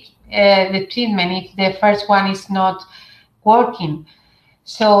repeat the treatment if the first one is not working.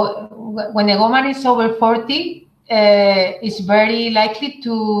 So when the woman is over 40, it's very likely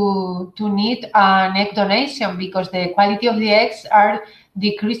to need an egg donation, because the quality of the eggs are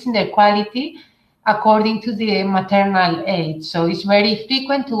decreasing their quality according to the maternal age. So it's very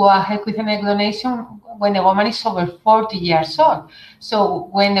frequent to go ahead with an egg donation when the woman is over 40 years old. So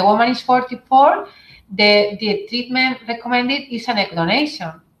when the woman is 44, the treatment recommended is an egg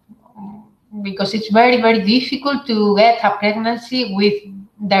donation, because it's very, very difficult to get a pregnancy with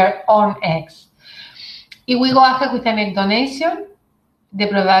their own eggs. If we go ahead with an egg donation, the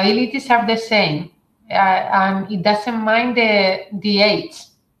probabilities are the same, and it doesn't mind the age.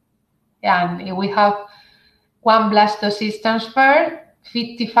 And if we have 1 blastocyst transfer,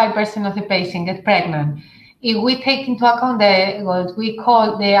 55% of the patients get pregnant. If we take into account what we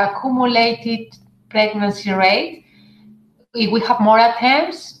call the accumulated pregnancy rate, if we have more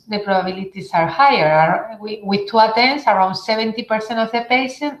attempts, the probabilities are higher. With 2 attempts, around 70% of the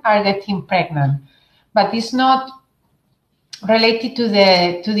patients are getting pregnant. But it's not related to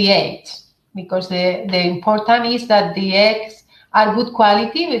the age, because the important is that the eggs are good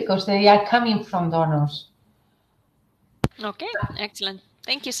quality, because they are coming from donors. Okay, excellent.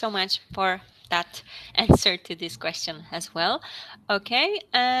 Thank you so much for that answer to this question as well. Okay,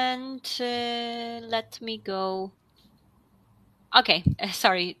 and let me go. Okay,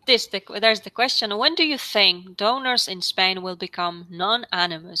 sorry. There's the question. When do you think donors in Spain will become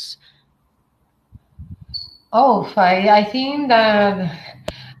non-animus? Oh, I think that,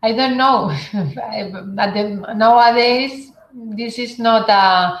 I don't know. But nowadays, this is not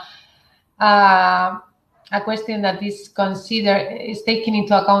a question that is taken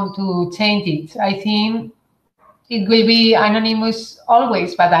into account to change it. I think it will be anonymous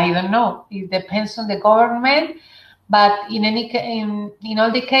always, but I don't know. It depends on the government. But in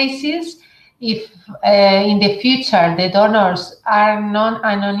all the cases, if in the future the donors are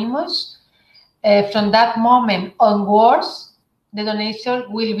non-anonymous, from that moment onwards, the donation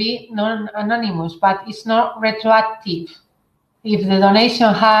will be non-anonymous, but it's not retroactive. If the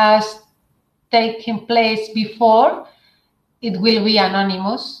donation has taken place before, it will be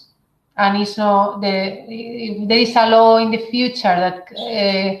anonymous, and it's not if there is a law in the future that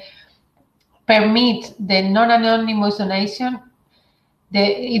permit the non-anonymous donation,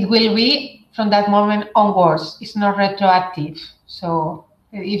 it will be from that moment onwards. It's not retroactive. So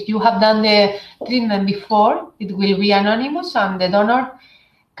if you have done the treatment before, it will be anonymous, and the donor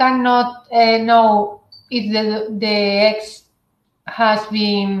cannot know if the eggs has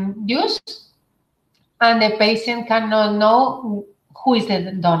been used, and the patient cannot know who is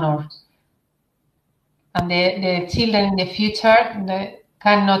the donor. And the children in the future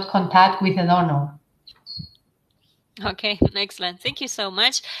cannot contact with the donor. Okay, excellent. Thank you so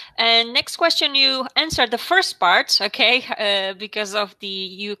much. And next question, you answered the first part, okay, because of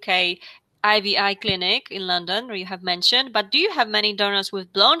the UK IVI clinic in London, where you have mentioned, but do you have many donors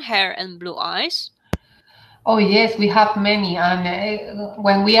with blonde hair and blue eyes? Oh, yes, we have many. And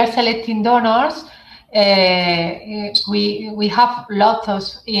when we are selecting donors, we have lots of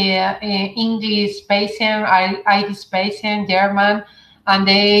English patients, Irish patients, German, and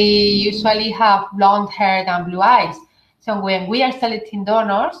they usually have blonde hair and blue eyes. So when we are selecting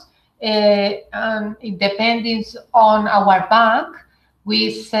donors, it depends on our bank. We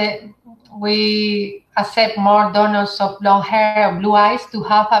accept more donors of blonde hair or blue eyes to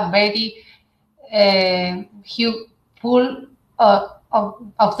have a very huge pool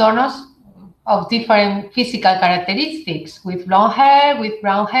of donors of different physical characteristics, with blonde hair, with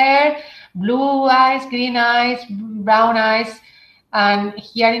brown hair, blue eyes, green eyes, brown eyes. And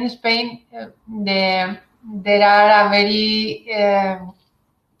here in Spain, there are a very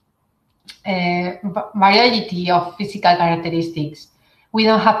variety of physical characteristics. We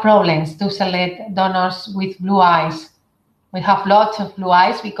don't have problems to select donors with blue eyes. We have lots of blue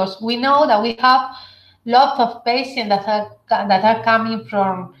eyes, because we know that we have lots of patients that are coming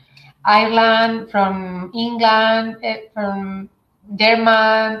from Ireland, from England, from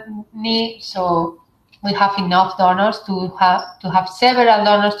Germany. So we have enough donors to have several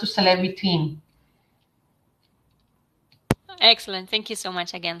donors to select between. Excellent. Thank you so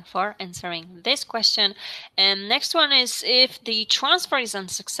much again for answering this question. And next one is, if the transfer is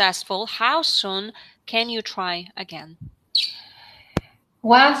unsuccessful, how soon can you try again?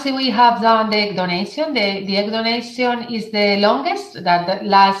 Once we have done the egg donation, the egg donation is the longest, that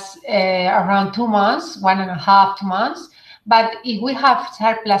lasts around 2 months, 1.5 2 months. But if we have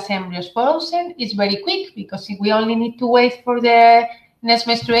surplus embryos frozen, it's very quick, because if we only need to wait for the next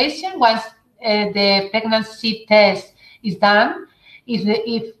menstruation. Once the pregnancy test is done,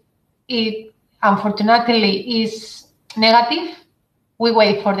 if it unfortunately is negative, we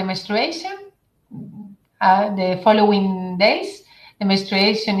wait for the menstruation. The following days, the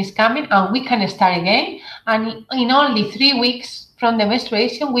menstruation is coming, and we can start again. And in only 3 weeks from the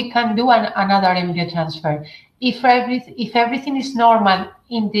menstruation, we can do another embryo transfer if everything is normal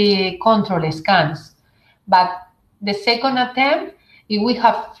in the control scans. But the second attempt, if we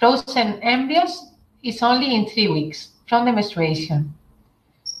have frozen embryos, is only in 3 weeks from the menstruation.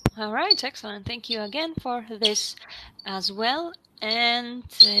 All right, excellent. Thank you again for this as well. And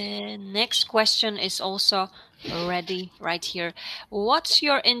the next question is also ready right here. What's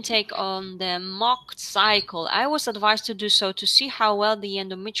your intake on the mock cycle? I was advised to do so to see how well the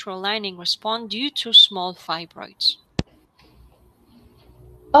endometrial lining respond due to small fibroids.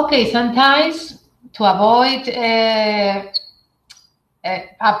 Okay, sometimes to avoid a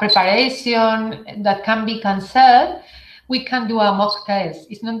preparation that can be cancelled, we can do a mock test.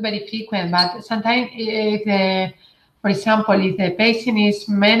 It's not very frequent, but sometimes, for example, if the patient is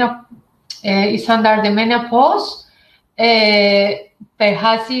under the menopause,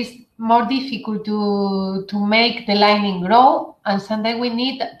 perhaps it's more difficult to make the lining grow, and sometimes we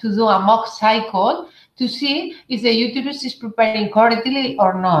need to do a mock cycle to see if the uterus is preparing correctly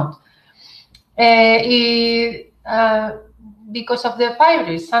or not. Because of the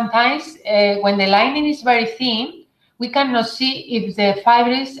fibroids, sometimes when the lining is very thin, we cannot see if the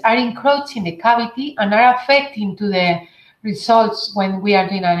fibroids are encroaching the cavity and are affecting to the results when we are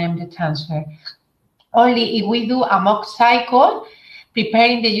doing an embryo transfer. Only if we do a mock cycle,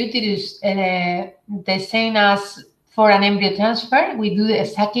 preparing the uterus the same as for an embryo transfer, we do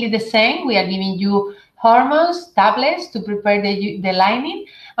exactly the same. We are giving you hormones, tablets to prepare the lining.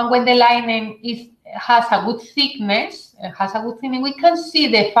 And when the lining has a good thickness, we can see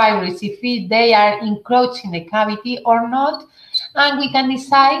the fibroids if they are encroaching the cavity or not, and we can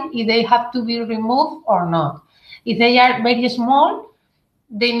decide if they have to be removed or not. If they are very small,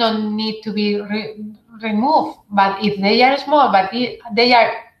 they don't need to be removed. But if they are small, but they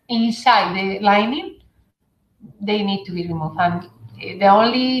are inside the lining, they need to be removed. And the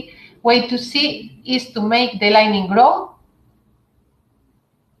only way to see is to make the lining grow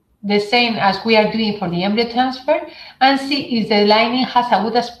the same as we are doing for the embryo transfer, and see if the lining has a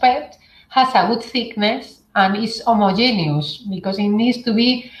good aspect, has a good thickness, and is homogeneous, because it needs to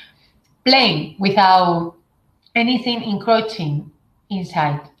be plain without anything encroaching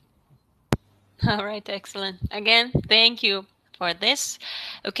inside. All right, excellent. Again, thank you for this.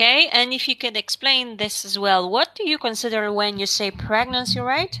 Okay, and if you could explain this as well, what do you consider when you say pregnancy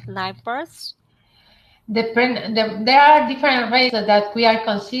rate, live births? There are different rates that we are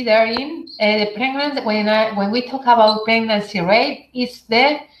considering. The pregnancy, when we talk about pregnancy rate, is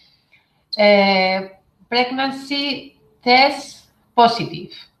the pregnancy test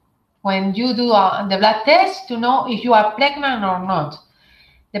positive. When you do the blood test to know if you are pregnant or not,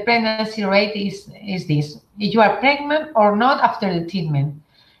 the pregnancy rate is this: if you are pregnant or not after the treatment.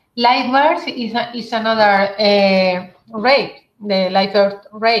 Live birth is another rate. The live birth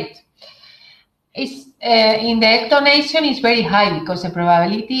rate is in the egg donation is very high, because the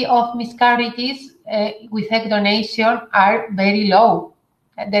probability of miscarriages with egg donation are very low.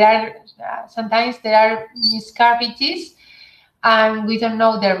 Sometimes there are miscarriages and we don't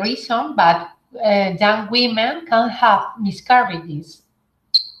know the reason, but young women can have miscarriages.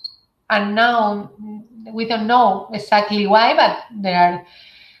 And now we don't know exactly why, but there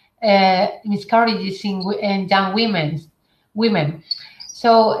are miscarriages in young women.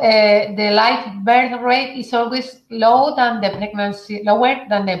 So the live birth rate is always lower than the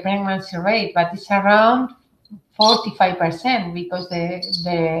pregnancy rate, but it's around 45%, because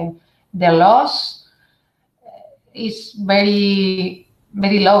the loss is very,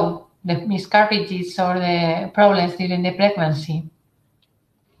 very low, the miscarriages or the problems during the pregnancy.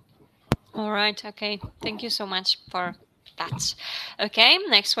 All right. Okay. Thank you so much for that. Okay.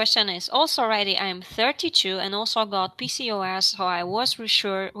 Next question is also ready. I'm 32 and also got PCOS, so I was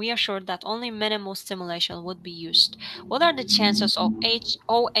reassured that only minimal stimulation would be used. What are the chances of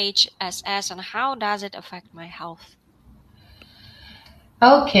OHSS and how does it affect my health?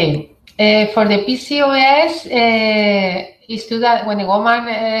 Okay. For the PCOS, is to that when a woman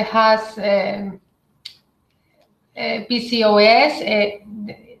has PCOS,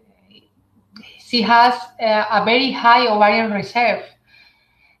 she has a very high ovarian reserve.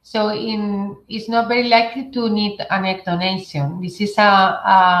 So it's not very likely to need an egg donation. This is we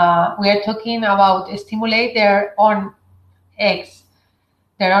are talking about stimulate their own eggs,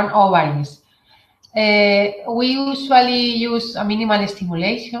 their own ovaries. We usually use a minimal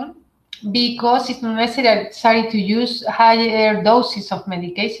stimulation because it's not necessary to use higher doses of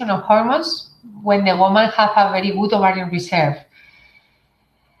medication or hormones when the woman has a very good ovarian reserve.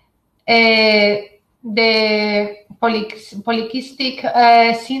 The polycystic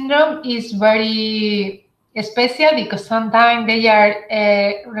syndrome is very special because sometimes they are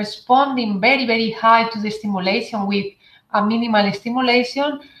responding very, very high to the stimulation with a minimal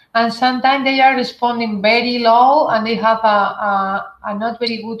stimulation, and sometimes they are responding very low and they have a not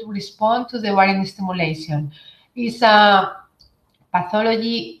very good response to the ovarian stimulation. It's a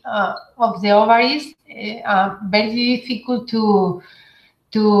pathology of the ovaries, very difficult to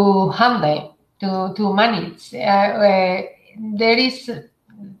handle, to manage.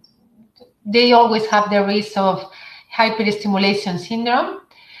 They always have the risk of hyperstimulation syndrome,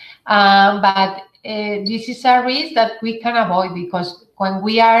 but this is a risk that we can avoid because when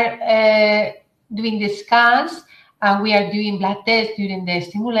we are doing the scans and we are doing blood tests during the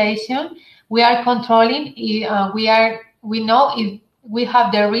stimulation, we are controlling. We know if we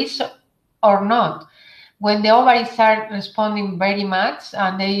have the risk or not. When the ovaries are responding very much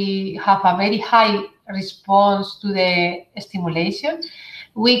and they have a very high response to the stimulation,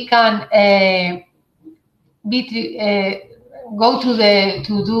 we can go to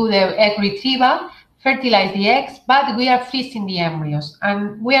do the egg retrieval, fertilize the eggs, but we are freezing the embryos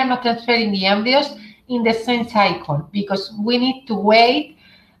and we are not transferring the embryos in the same cycle because we need to wait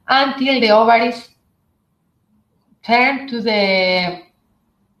until the ovaries turn to the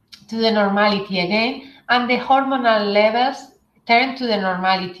normality again and the hormonal levels turn to the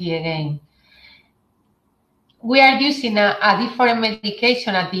normality again. We are using a different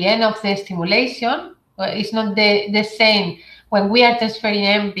medication at the end of the stimulation. It's not the same when we are transferring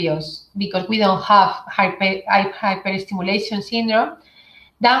embryos because we don't have hyperstimulation syndrome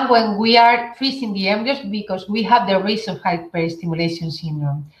than when we are freezing the embryos because we have the risk of hyperstimulation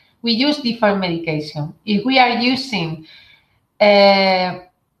syndrome. We use different medication. If we are using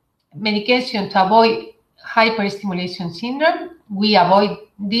medication to avoid hyperstimulation syndrome, we avoid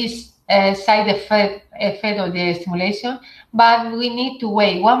this side effect of the stimulation, but we need to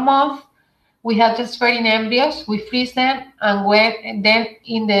wait 1 month. We have transferring embryos, we freeze them, and then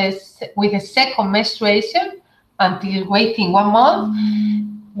with the second menstruation, until waiting 1 month,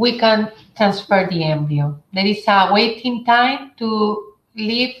 we can transfer the embryo. There is a waiting time to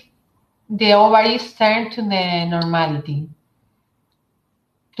leave the ovaries turn to the normality,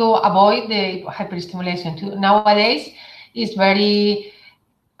 to avoid the hyperstimulation. Nowadays, it's very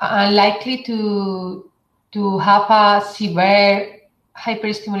unlikely to have a severe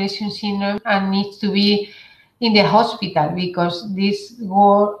hyperstimulation syndrome and needs to be in the hospital because this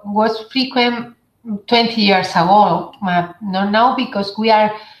was frequent 20 years ago, not now, because we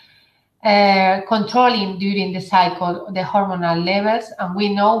are controlling during the cycle the hormonal levels and we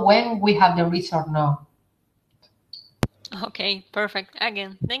know when we have the risk or not. Okay, perfect.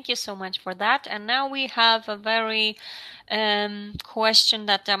 Again, thank you so much for that. And now we have a very question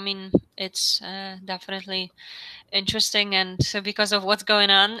that, I mean, it's definitely interesting, and so because of what's going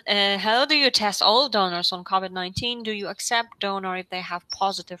on, how do you test all donors on COVID-19? Do you accept donor if they have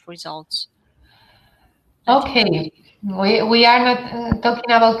positive results? Okay, we are not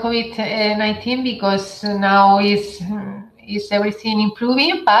talking about COVID-19 because now is everything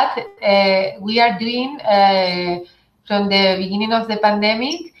improving, but we are doing from the beginning of the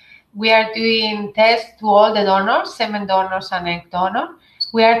pandemic, we are doing tests to all the donors, semen donors and egg donor.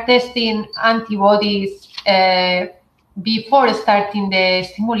 We are testing antibodies before starting the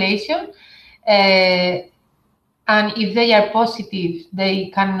stimulation. And if they are positive,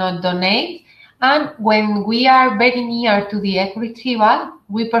 they cannot donate. And when we are very near to the egg retrieval,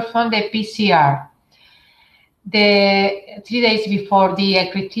 we perform the PCR. The 3 days before the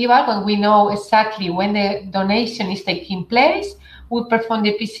egg retrieval, when we know exactly when the donation is taking place, we perform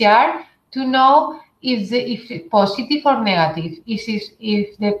the PCR to know if it's positive or negative. If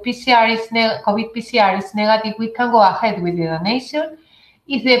the PCR is COVID PCR is negative, we can go ahead with the donation.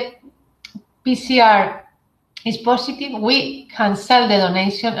 If the PCR is positive, we cancel the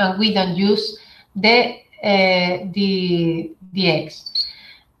donation and we don't use the eggs.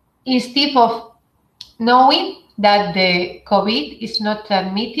 Instead of knowing that the COVID is not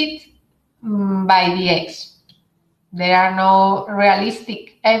transmitted by the eggs. There are no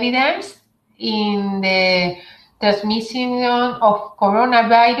realistic evidence in the transmission of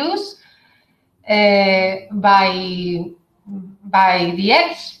coronavirus by by the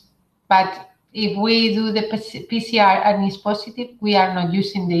eggs. But if we do the PCR and it's positive, we are not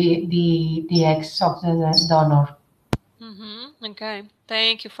using the eggs of the donor. Okay,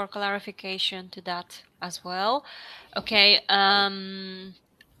 thank you for clarification to that as well. Okay,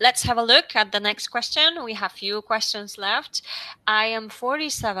 let's have a look at the next question. We have few questions left. I am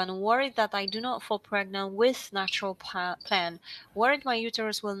 47, worried that I do not fall pregnant with natural plan. Worried my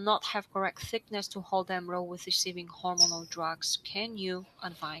uterus will not have correct thickness to hold the embryo with receiving hormonal drugs. Can you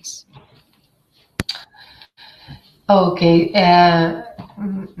advise? Okay,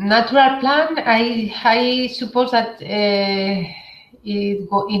 natural plan. I suppose that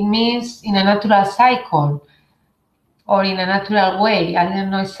it means in a natural cycle or in a natural way. I don't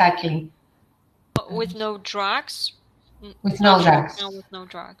know exactly. With no drugs. With no drugs. With no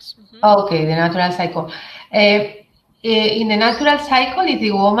drugs. Okay, the natural cycle. In the natural cycle, if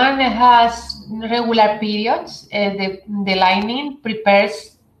the woman has regular periods, the lining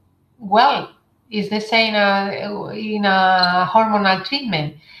prepares well. It's the same in a hormonal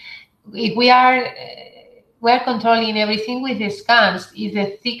treatment. If we're controlling everything with the scans. If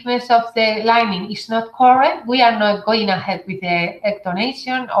the thickness of the lining is not correct, we are not going ahead with the egg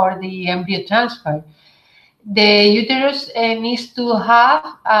donation or the embryo transfer. The uterus needs to have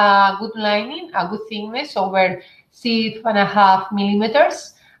a good lining, a good thickness over 6.5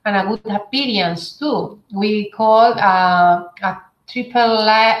 millimeters, and a good appearance too. We call a triple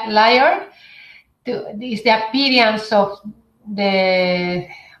layer. Is the appearance of the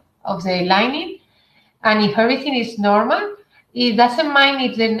lining, and if everything is normal, it doesn't mind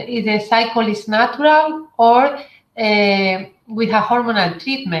if the cycle is natural or with a hormonal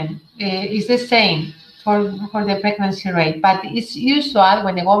treatment. It's the same for the pregnancy rate, but it's usual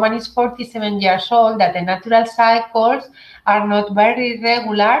when the woman is 47 years old that the natural cycles are not very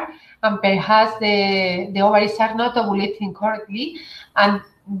regular, and perhaps the ovaries are not ovulating correctly, and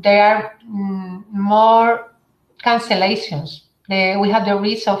there are more cancellations. We have the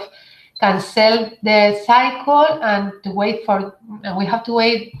risk of cancel the cycle and we have to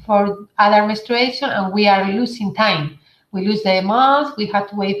wait for other menstruation, and we are losing time. We lose the month, we have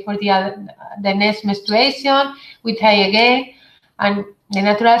to wait for the next menstruation, we try again, and the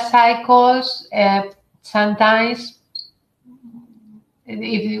natural cycles sometimes,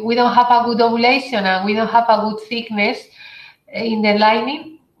 if we don't have a good ovulation and we don't have a good thickness in the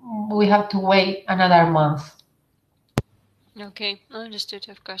lining, we have to wait another month. Okay, understood,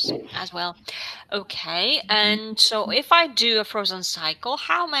 of course, as well. Okay, and so if I do a frozen cycle,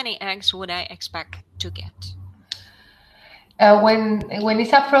 how many eggs would I expect to get? When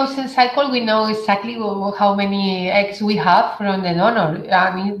it's a frozen cycle, we know exactly how many eggs we have from the donor.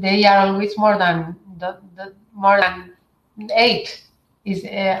 I mean, they are always more than 8. If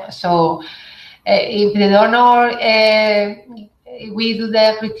the donor we do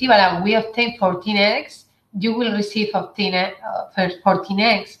the retrieval and we obtain 14 eggs, you will receive 14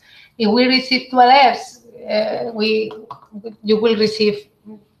 eggs. If we receive 12 eggs, we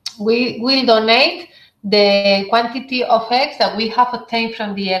will donate the quantity of eggs that we have obtained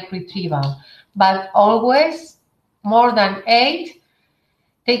from the egg retrieval, but always more than 8,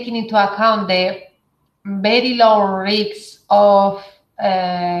 taking into account the very low risks of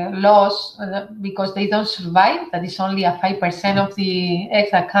loss because they don't survive. That is only a 5% of the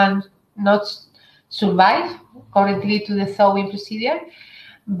eggs that can not survive currently to the thawing procedure.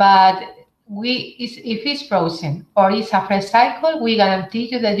 But if it's frozen or it's a fresh cycle, we guarantee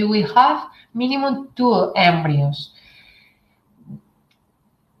you that you will have minimum 2 embryos.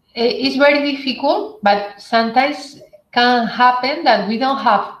 It's very difficult, but sometimes can happen that we don't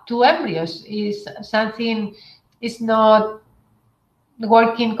have 2 embryos. Something is not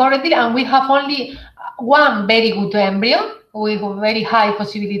working correctly, and we have only one very good embryo with very high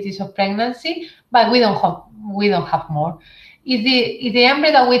possibilities of pregnancy, but we don't have more. If the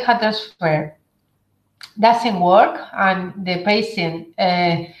embryo that we have transferred doesn't work and the patient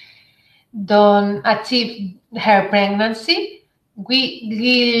don't achieve her pregnancy,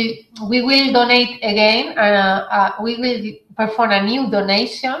 we will donate again, and we will perform a new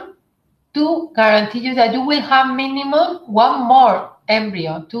donation to guarantee you that you will have minimum 1 more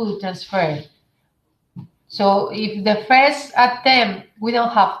embryo to transfer. So if the first attempt we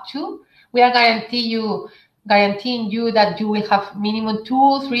don't have 2, we are guaranteeing you that you will have minimum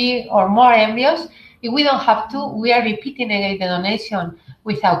 2, 3, or more embryos. If we don't have 2, we are repeating again the donation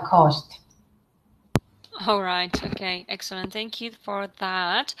without cost. All right. Okay. Excellent. Thank you for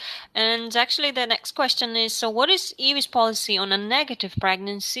that. And actually, the next question is: so, what is IWI's policy on a negative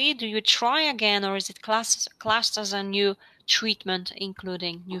pregnancy? Do you try again, or is it classed as a new treatment,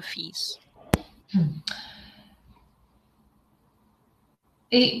 including new fees?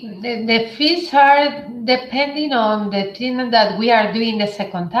 The fees are depending on the treatment that we are doing the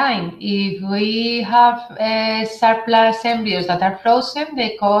second time. If we have surplus embryos that are frozen,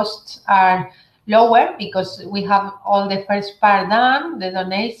 the costs are lower because we have all the first part done, the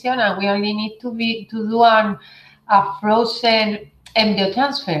donation, and we only need to do a frozen embryo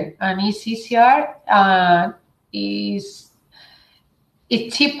transfer, and it's easier and it's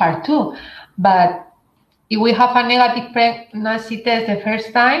cheaper too. But if we have a negative pregnancy test the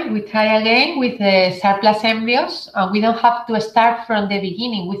first time, we try again with the surplus embryos, and we don't have to start from the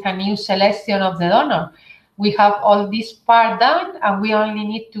beginning with a new selection of the donor. We have all this part done, and we only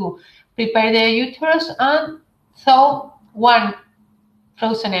need to prepare the uterus and thaw one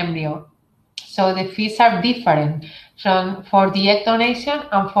frozen embryo. So the fees are different for the egg donation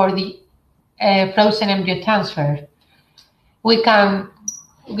and for the frozen embryo transfer. We can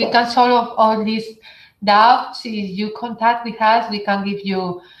solve all these doubts. If you contact with us, we can give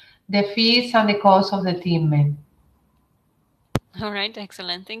you the fees and the cost of the treatment. All right,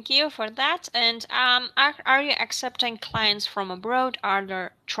 excellent. Thank you for that. And are you accepting clients from abroad? Are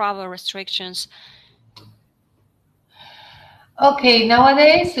there travel restrictions? Okay,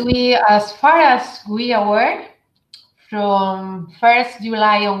 nowadays as far as we are aware, from 1st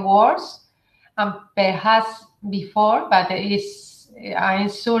July onwards, and perhaps before, but I'm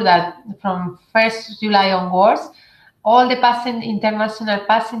sure that from 1st July onwards, all the international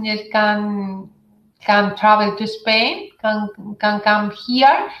passengers can travel to Spain, can come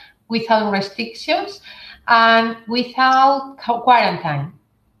here without restrictions and without quarantine.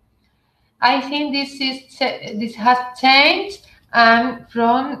 I think this has changed, and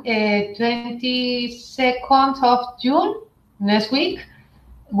from 22nd of June next week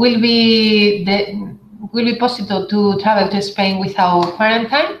will be possible to travel to Spain without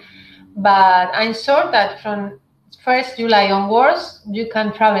quarantine. But I'm sure that from 1st July onwards, you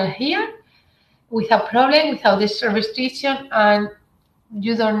can travel here without problem, without this restriction, and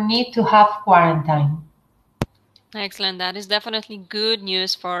you don't need to have quarantine. Excellent. That is definitely good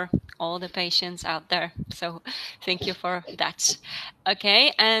news for all the patients out there. So thank you for that.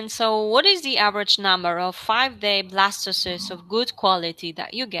 Okay. And so what is the average number of 5-day blastocysts of good quality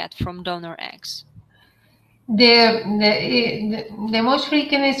that you get from donor eggs? The most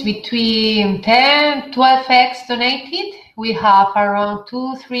frequent is between 10, 12 eggs donated. We have around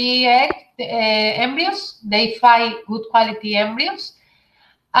 2-3 embryos. They 5 good quality embryos.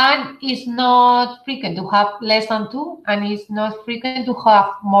 And it's not frequent to have less than 2, and it's not frequent to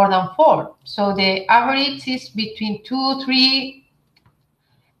have more than 4. So the average is between 2, 3,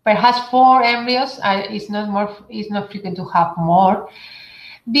 perhaps 4 embryos. It's not frequent to have more,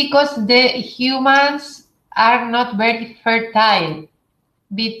 because the humans are not very fertile.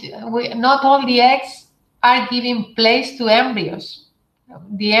 Not all the eggs are giving place to embryos.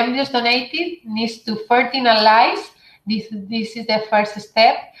 The embryos donated needs to fertilize. This is the first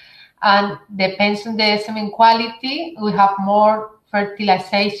step, and depends on the semen quality. We have more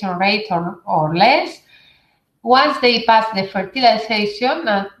fertilization rate or less. Once they pass the fertilization,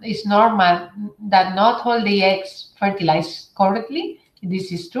 and it's normal that not all the eggs fertilize correctly.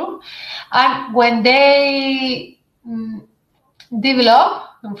 This is true. And when they develop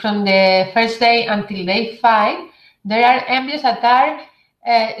from the first day until day 5, there are embryos that are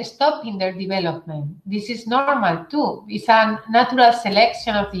stopping their development. This is normal too. It's a natural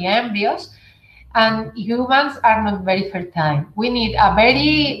selection of the embryos, and humans are not very fertile. We need a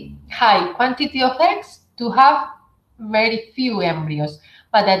very high quantity of eggs to have very few embryos.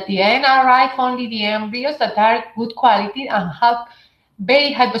 But at the end arrive only the embryos that are good quality and have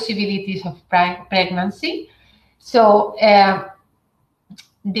very high possibilities of pregnancy. So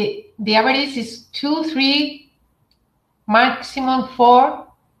the average is 2, 3, maximum 4.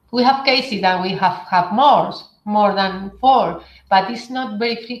 We have cases that we have more than 4, but it's not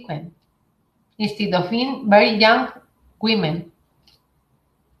very frequent, instead of in very young women.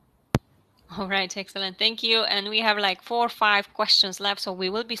 All right, excellent. Thank you. And we have like 4 or 5 questions left, so we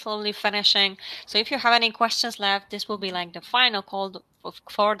will be slowly finishing. So if you have any questions left, this will be like the final call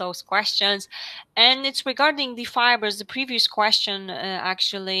for those questions. And it's regarding the fibers, the previous question,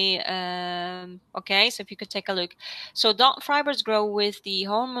 actually. Okay, so if you could take a look. So don't fibers grow with the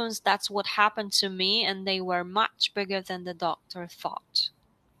hormones? That's what happened to me, and they were much bigger than the doctor thought.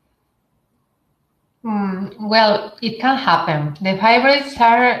 Well, it can happen. The fibers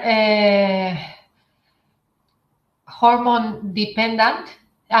are hormone dependent,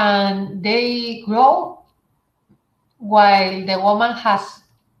 and they grow while the woman has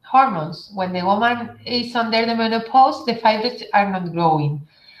hormones. When the woman is under the menopause, the fibers are not growing.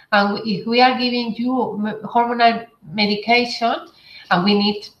 And if we are giving you hormonal medication and we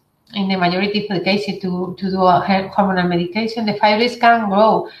need, in the majority of the cases, to do a hormonal medication, the fibroids can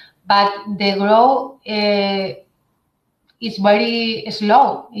grow, but the growth is very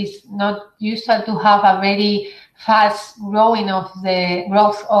slow. It's not usual to have a very fast growing of the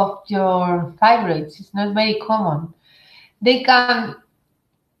growth of your fibroids. It's not very common. They can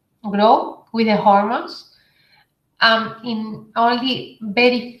grow with the hormones. In only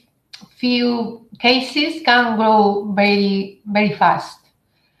very few cases can grow very, very fast,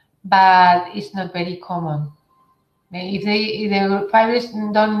 but it's not very common. If the fibroids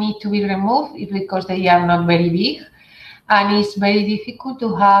don't need to be removed, it's because they are not very big, and it's very difficult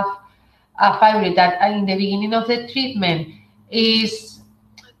to have a fibroid that in the beginning of the treatment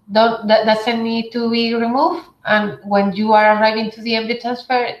that doesn't need to be removed, and when you are arriving to the embryo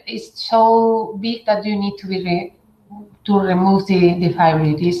transfer, it's so big that you need to remove the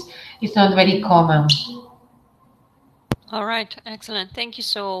fibroid. It's not very common. All right, excellent. Thank you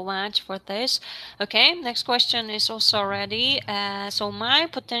so much for this. Okay, next question is also ready. So my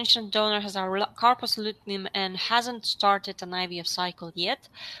potential donor has a corpus luteum and hasn't started an IVF cycle yet.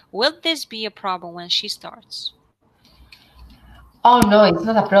 Will this be a problem when she starts? Oh no, it's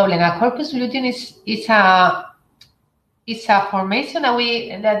not a problem. A corpus luteum is a formation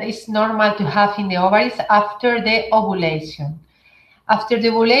that is normal to have in the ovaries after the ovulation. After the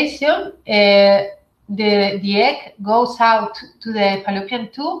ovulation, the egg goes out to the fallopian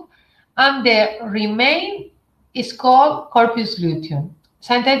tube, and the remain is called corpus luteum.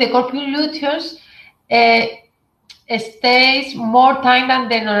 Sometimes the corpus luteum stays more time than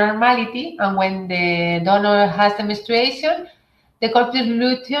the normality, and when the donor has the menstruation, the corpus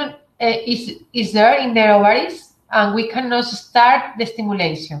luteum is there in the ovaries, and we cannot start the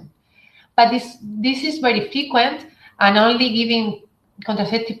stimulation. But this is very frequent, and only giving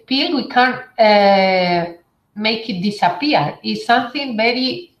contraceptive pill we can't make it disappear. It's something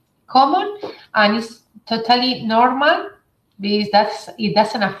very common, and it's totally normal because it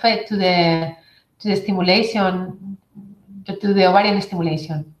doesn't affect to the stimulation, to the ovarian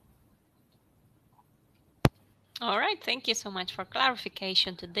stimulation. All right, thank you so much for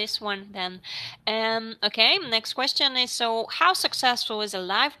clarification to this one then. Okay, next question is, so how successful is a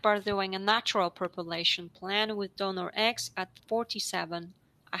live birth during a natural population plan with donor X at 47?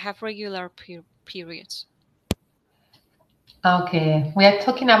 I have regular periods. Okay, we are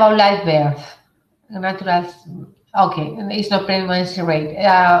talking about live birth. Natural, okay, it's not pregnancy rate.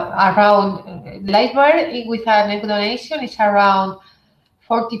 Around live birth with an egg donation is around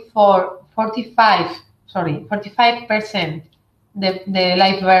 45%, the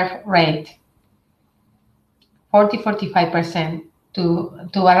live birth rate. 45% to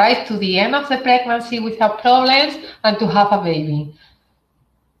arrive to the end of the pregnancy without problems and to have a baby.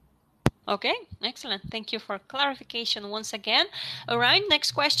 Okay, excellent. Thank you for clarification once again. All right,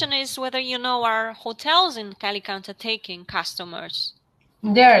 next question is whether you know our hotels in Alicante taking customers.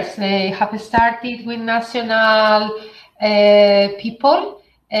 Yes, they have started with national people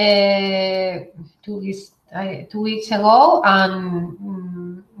 2 weeks ago,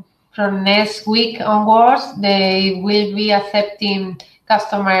 and from next week onwards, they will be accepting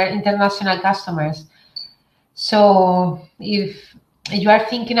international customers. So if you are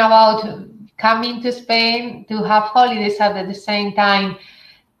thinking about coming to Spain to have holidays at the same time,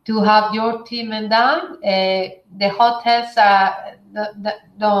 to have your treatment done, the hotels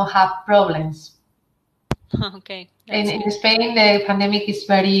don't have problems. Okay. In Spain, the pandemic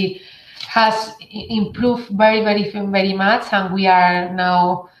has improved very much, and we are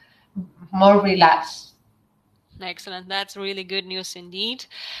now more relaxed. Excellent. That's really good news indeed.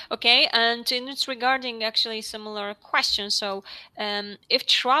 Okay, and it's regarding actually similar question. So, if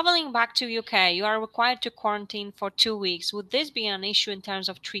traveling back to UK, you are required to quarantine for 2 weeks. Would this be an issue in terms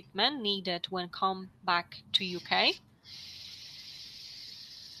of treatment needed when come back to UK?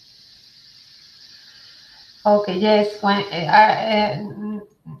 Okay. Yes.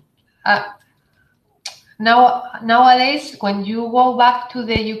 Nowadays, when you go back to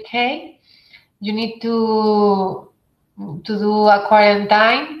the UK, you need to do a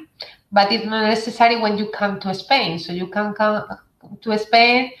quarantine, but it's not necessary when you come to Spain. So you can come to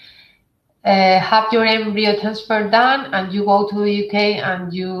Spain, have your embryo transfer done, and you go to the UK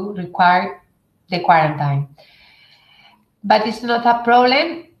and you require the quarantine. But it's not a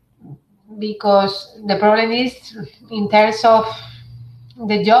problem, because the problem is in terms of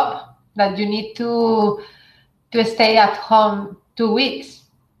the job, that you need to stay at home 2 weeks.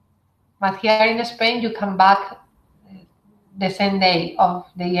 But here in Spain, you come back the same day of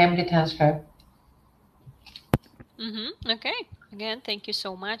the embryo transfer. Okay. Again, thank you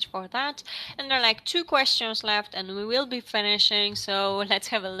so much for that. And there are like 2 questions left and we will be finishing. So let's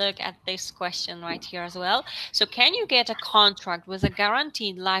have a look at this question right here as well. So can you get a contract with a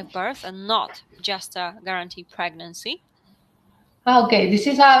guaranteed live birth and not just a guaranteed pregnancy? Okay, this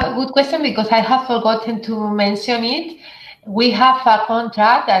is a good question because I have forgotten to mention it. We have a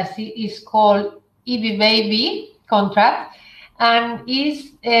contract that is called EB Baby contract, and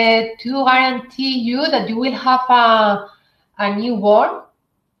is to guarantee you that you will have a newborn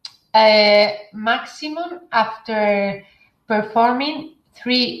maximum after performing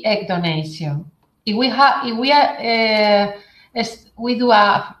 3 egg donation. If we do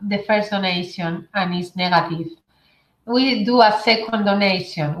the first donation and it's negative, we do a second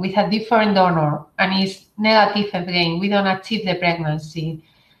donation with a different donor and it's negative again, we don't achieve the pregnancy.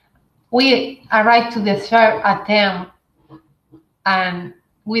 We arrive to the 3rd attempt and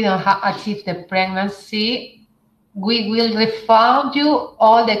we don't achieve the pregnancy, we will refund you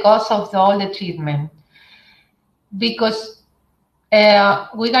all the cost of all the treatment, because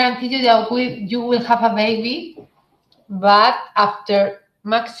we guarantee you that you will have a baby, but after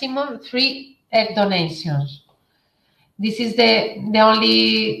maximum 3 egg donations. This is the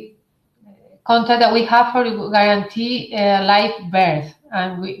only contract that we have for guarantee live birth,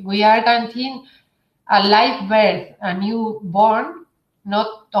 and we are guaranteeing a live birth, a newborn,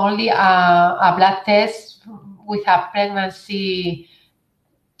 not only a blood test with a pregnancy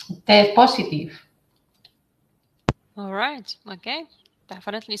test positive. All right. Okay.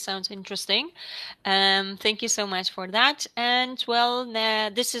 Definitely sounds interesting. Thank you so much for that. And well,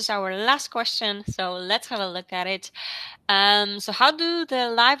 this is our last question. So let's have a look at it. So how do the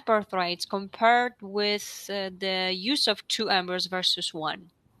live birth rates compared with the use of 2 embryos versus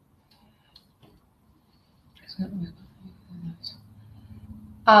 1?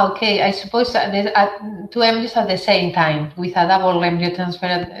 Okay, I suppose that 2 embryos at the same time with a double embryo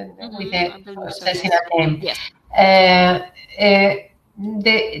transfer with the processing attempt. Yes.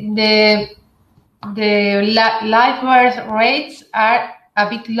 The live birth rates are a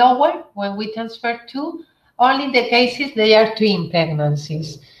bit lower when we transfer 2. Only in the cases they are twin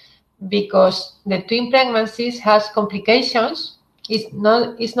pregnancies, because the twin pregnancies has complications. It's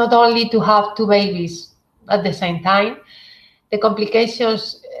not only to have 2 babies at the same time. The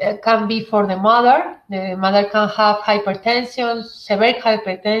complications can be for the mother. The mother can have hypertension, severe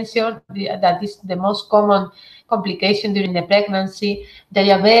hypertension, that is the most common complication during the pregnancy,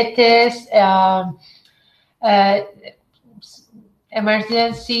 diabetes,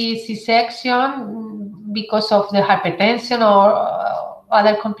 emergency C-section because of the hypertension or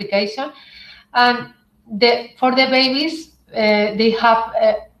other complication. And for the babies, they have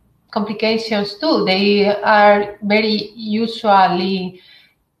complications too. They are very usually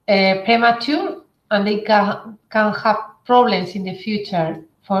premature, and they can have problems in the future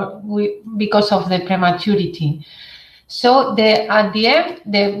because of the prematurity. So at the end,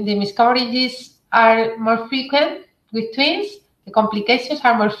 the miscarriages are more frequent with twins. The complications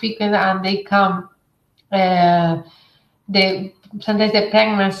are more frequent, and they come. Sometimes the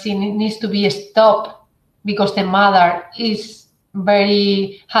pregnancy needs to be stopped because the mother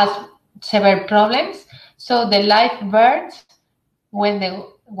has severe problems. So the live births, when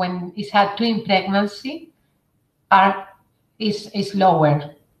it's a twin pregnancy, is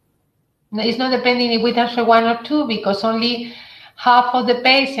lower. It's not depending if we transfer 1 or 2, because only half of the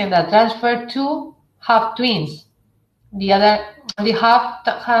patients that transfer 2 have twins. Only half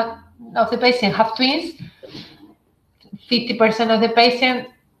of the patients have twins. 50% of the patients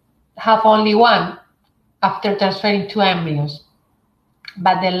have only 1 after transferring 2 embryos.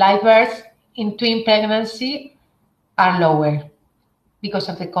 But the live births in twin pregnancy are lower because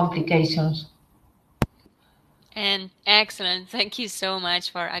of the complications. And excellent. Thank you so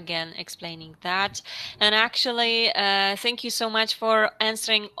much for again explaining that. And actually, thank you so much for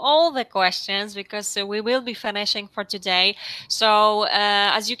answering all the questions, because we will be finishing for today. So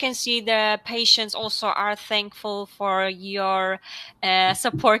as you can see, the patients also are thankful for your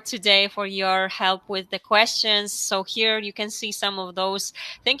support today, for your help with the questions. So here you can see some of those.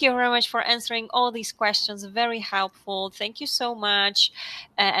 Thank you very much for answering all these questions. Very helpful. Thank you so much.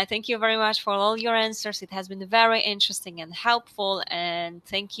 Thank you very much for all your answers. It has been very interesting and helpful. And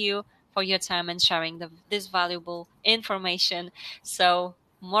thank you for your time and sharing this valuable information. So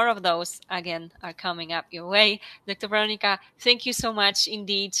more of those, again, are coming up your way. Dr. Veronica, thank you so much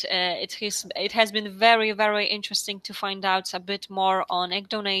indeed. It has been very, very interesting to find out a bit more on egg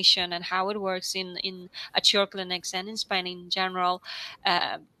donation and how it works at your clinics and in Spain in general.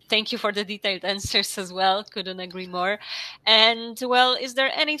 Thank you for the detailed answers as well. Couldn't agree more. And well, is there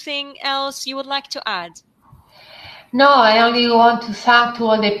anything else you would like to add? No, I only want to thank to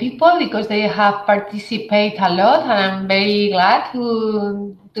all the people because they have participated a lot, and I'm very glad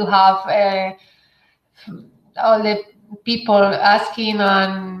to have all the people asking,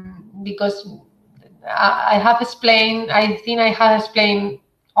 and because I have explained, I think I have explained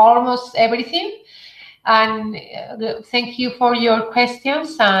almost everything. And thank you for your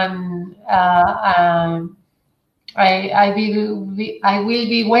questions, and I will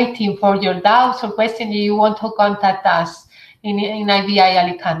be waiting for your doubts or questions. You want to contact us in IBI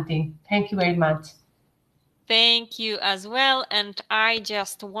Alicante. Thank you very much. Thank you as well. And I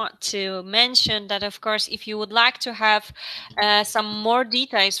just want to mention that, of course, if you would like to have some more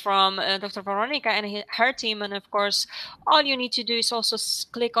details from Dr. Veronica and her team, and of course, all you need to do is also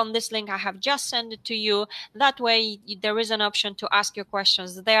click on this link. I have just sent it to you. That way, there is an option to ask your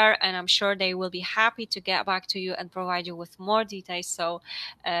questions there, and I'm sure they will be happy to get back to you and provide you with more details. So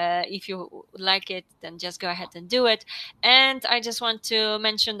if you like it, then just go ahead and do it. And I just want to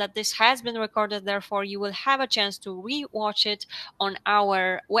mention that this has been recorded, therefore you will have a chance to re-watch it on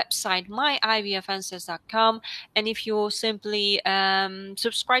our website, myivfanswers.com. And if you simply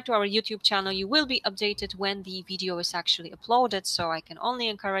subscribe to our YouTube channel, you will be updated when the video is actually uploaded. So I can only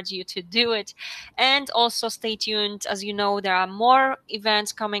encourage you to do it. And also stay tuned. As you know, there are more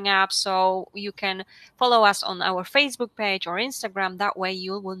events coming up, so you can follow us on our Facebook page or Instagram. That way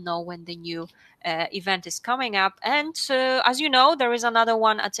you will know when the new event is coming up. And as you know, there is another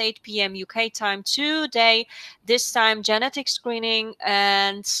one at 8 p.m. UK time today, this time genetic screening.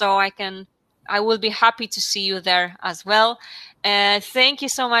 And so I will be happy to see you there as well. Thank you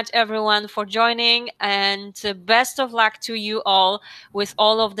so much, everyone, for joining, and best of luck to you all with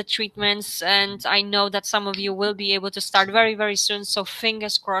all of the treatments. And I know that some of you will be able to start very, very soon. So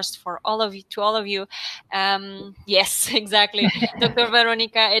fingers crossed for all of you, to all of you. Yes, exactly. Dr.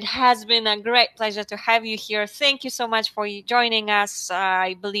 Veronica, it has been a great pleasure to have you here. Thank you so much for joining us.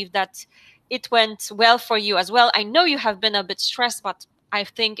 I believe that it went well for you as well. I know you have been a bit stressed, but I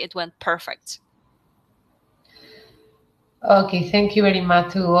think it went perfect. Okay, thank you very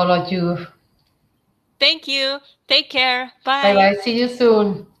much to all of you. Thank you. Take care. Bye. Bye-bye. See you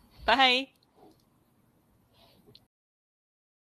soon. Bye.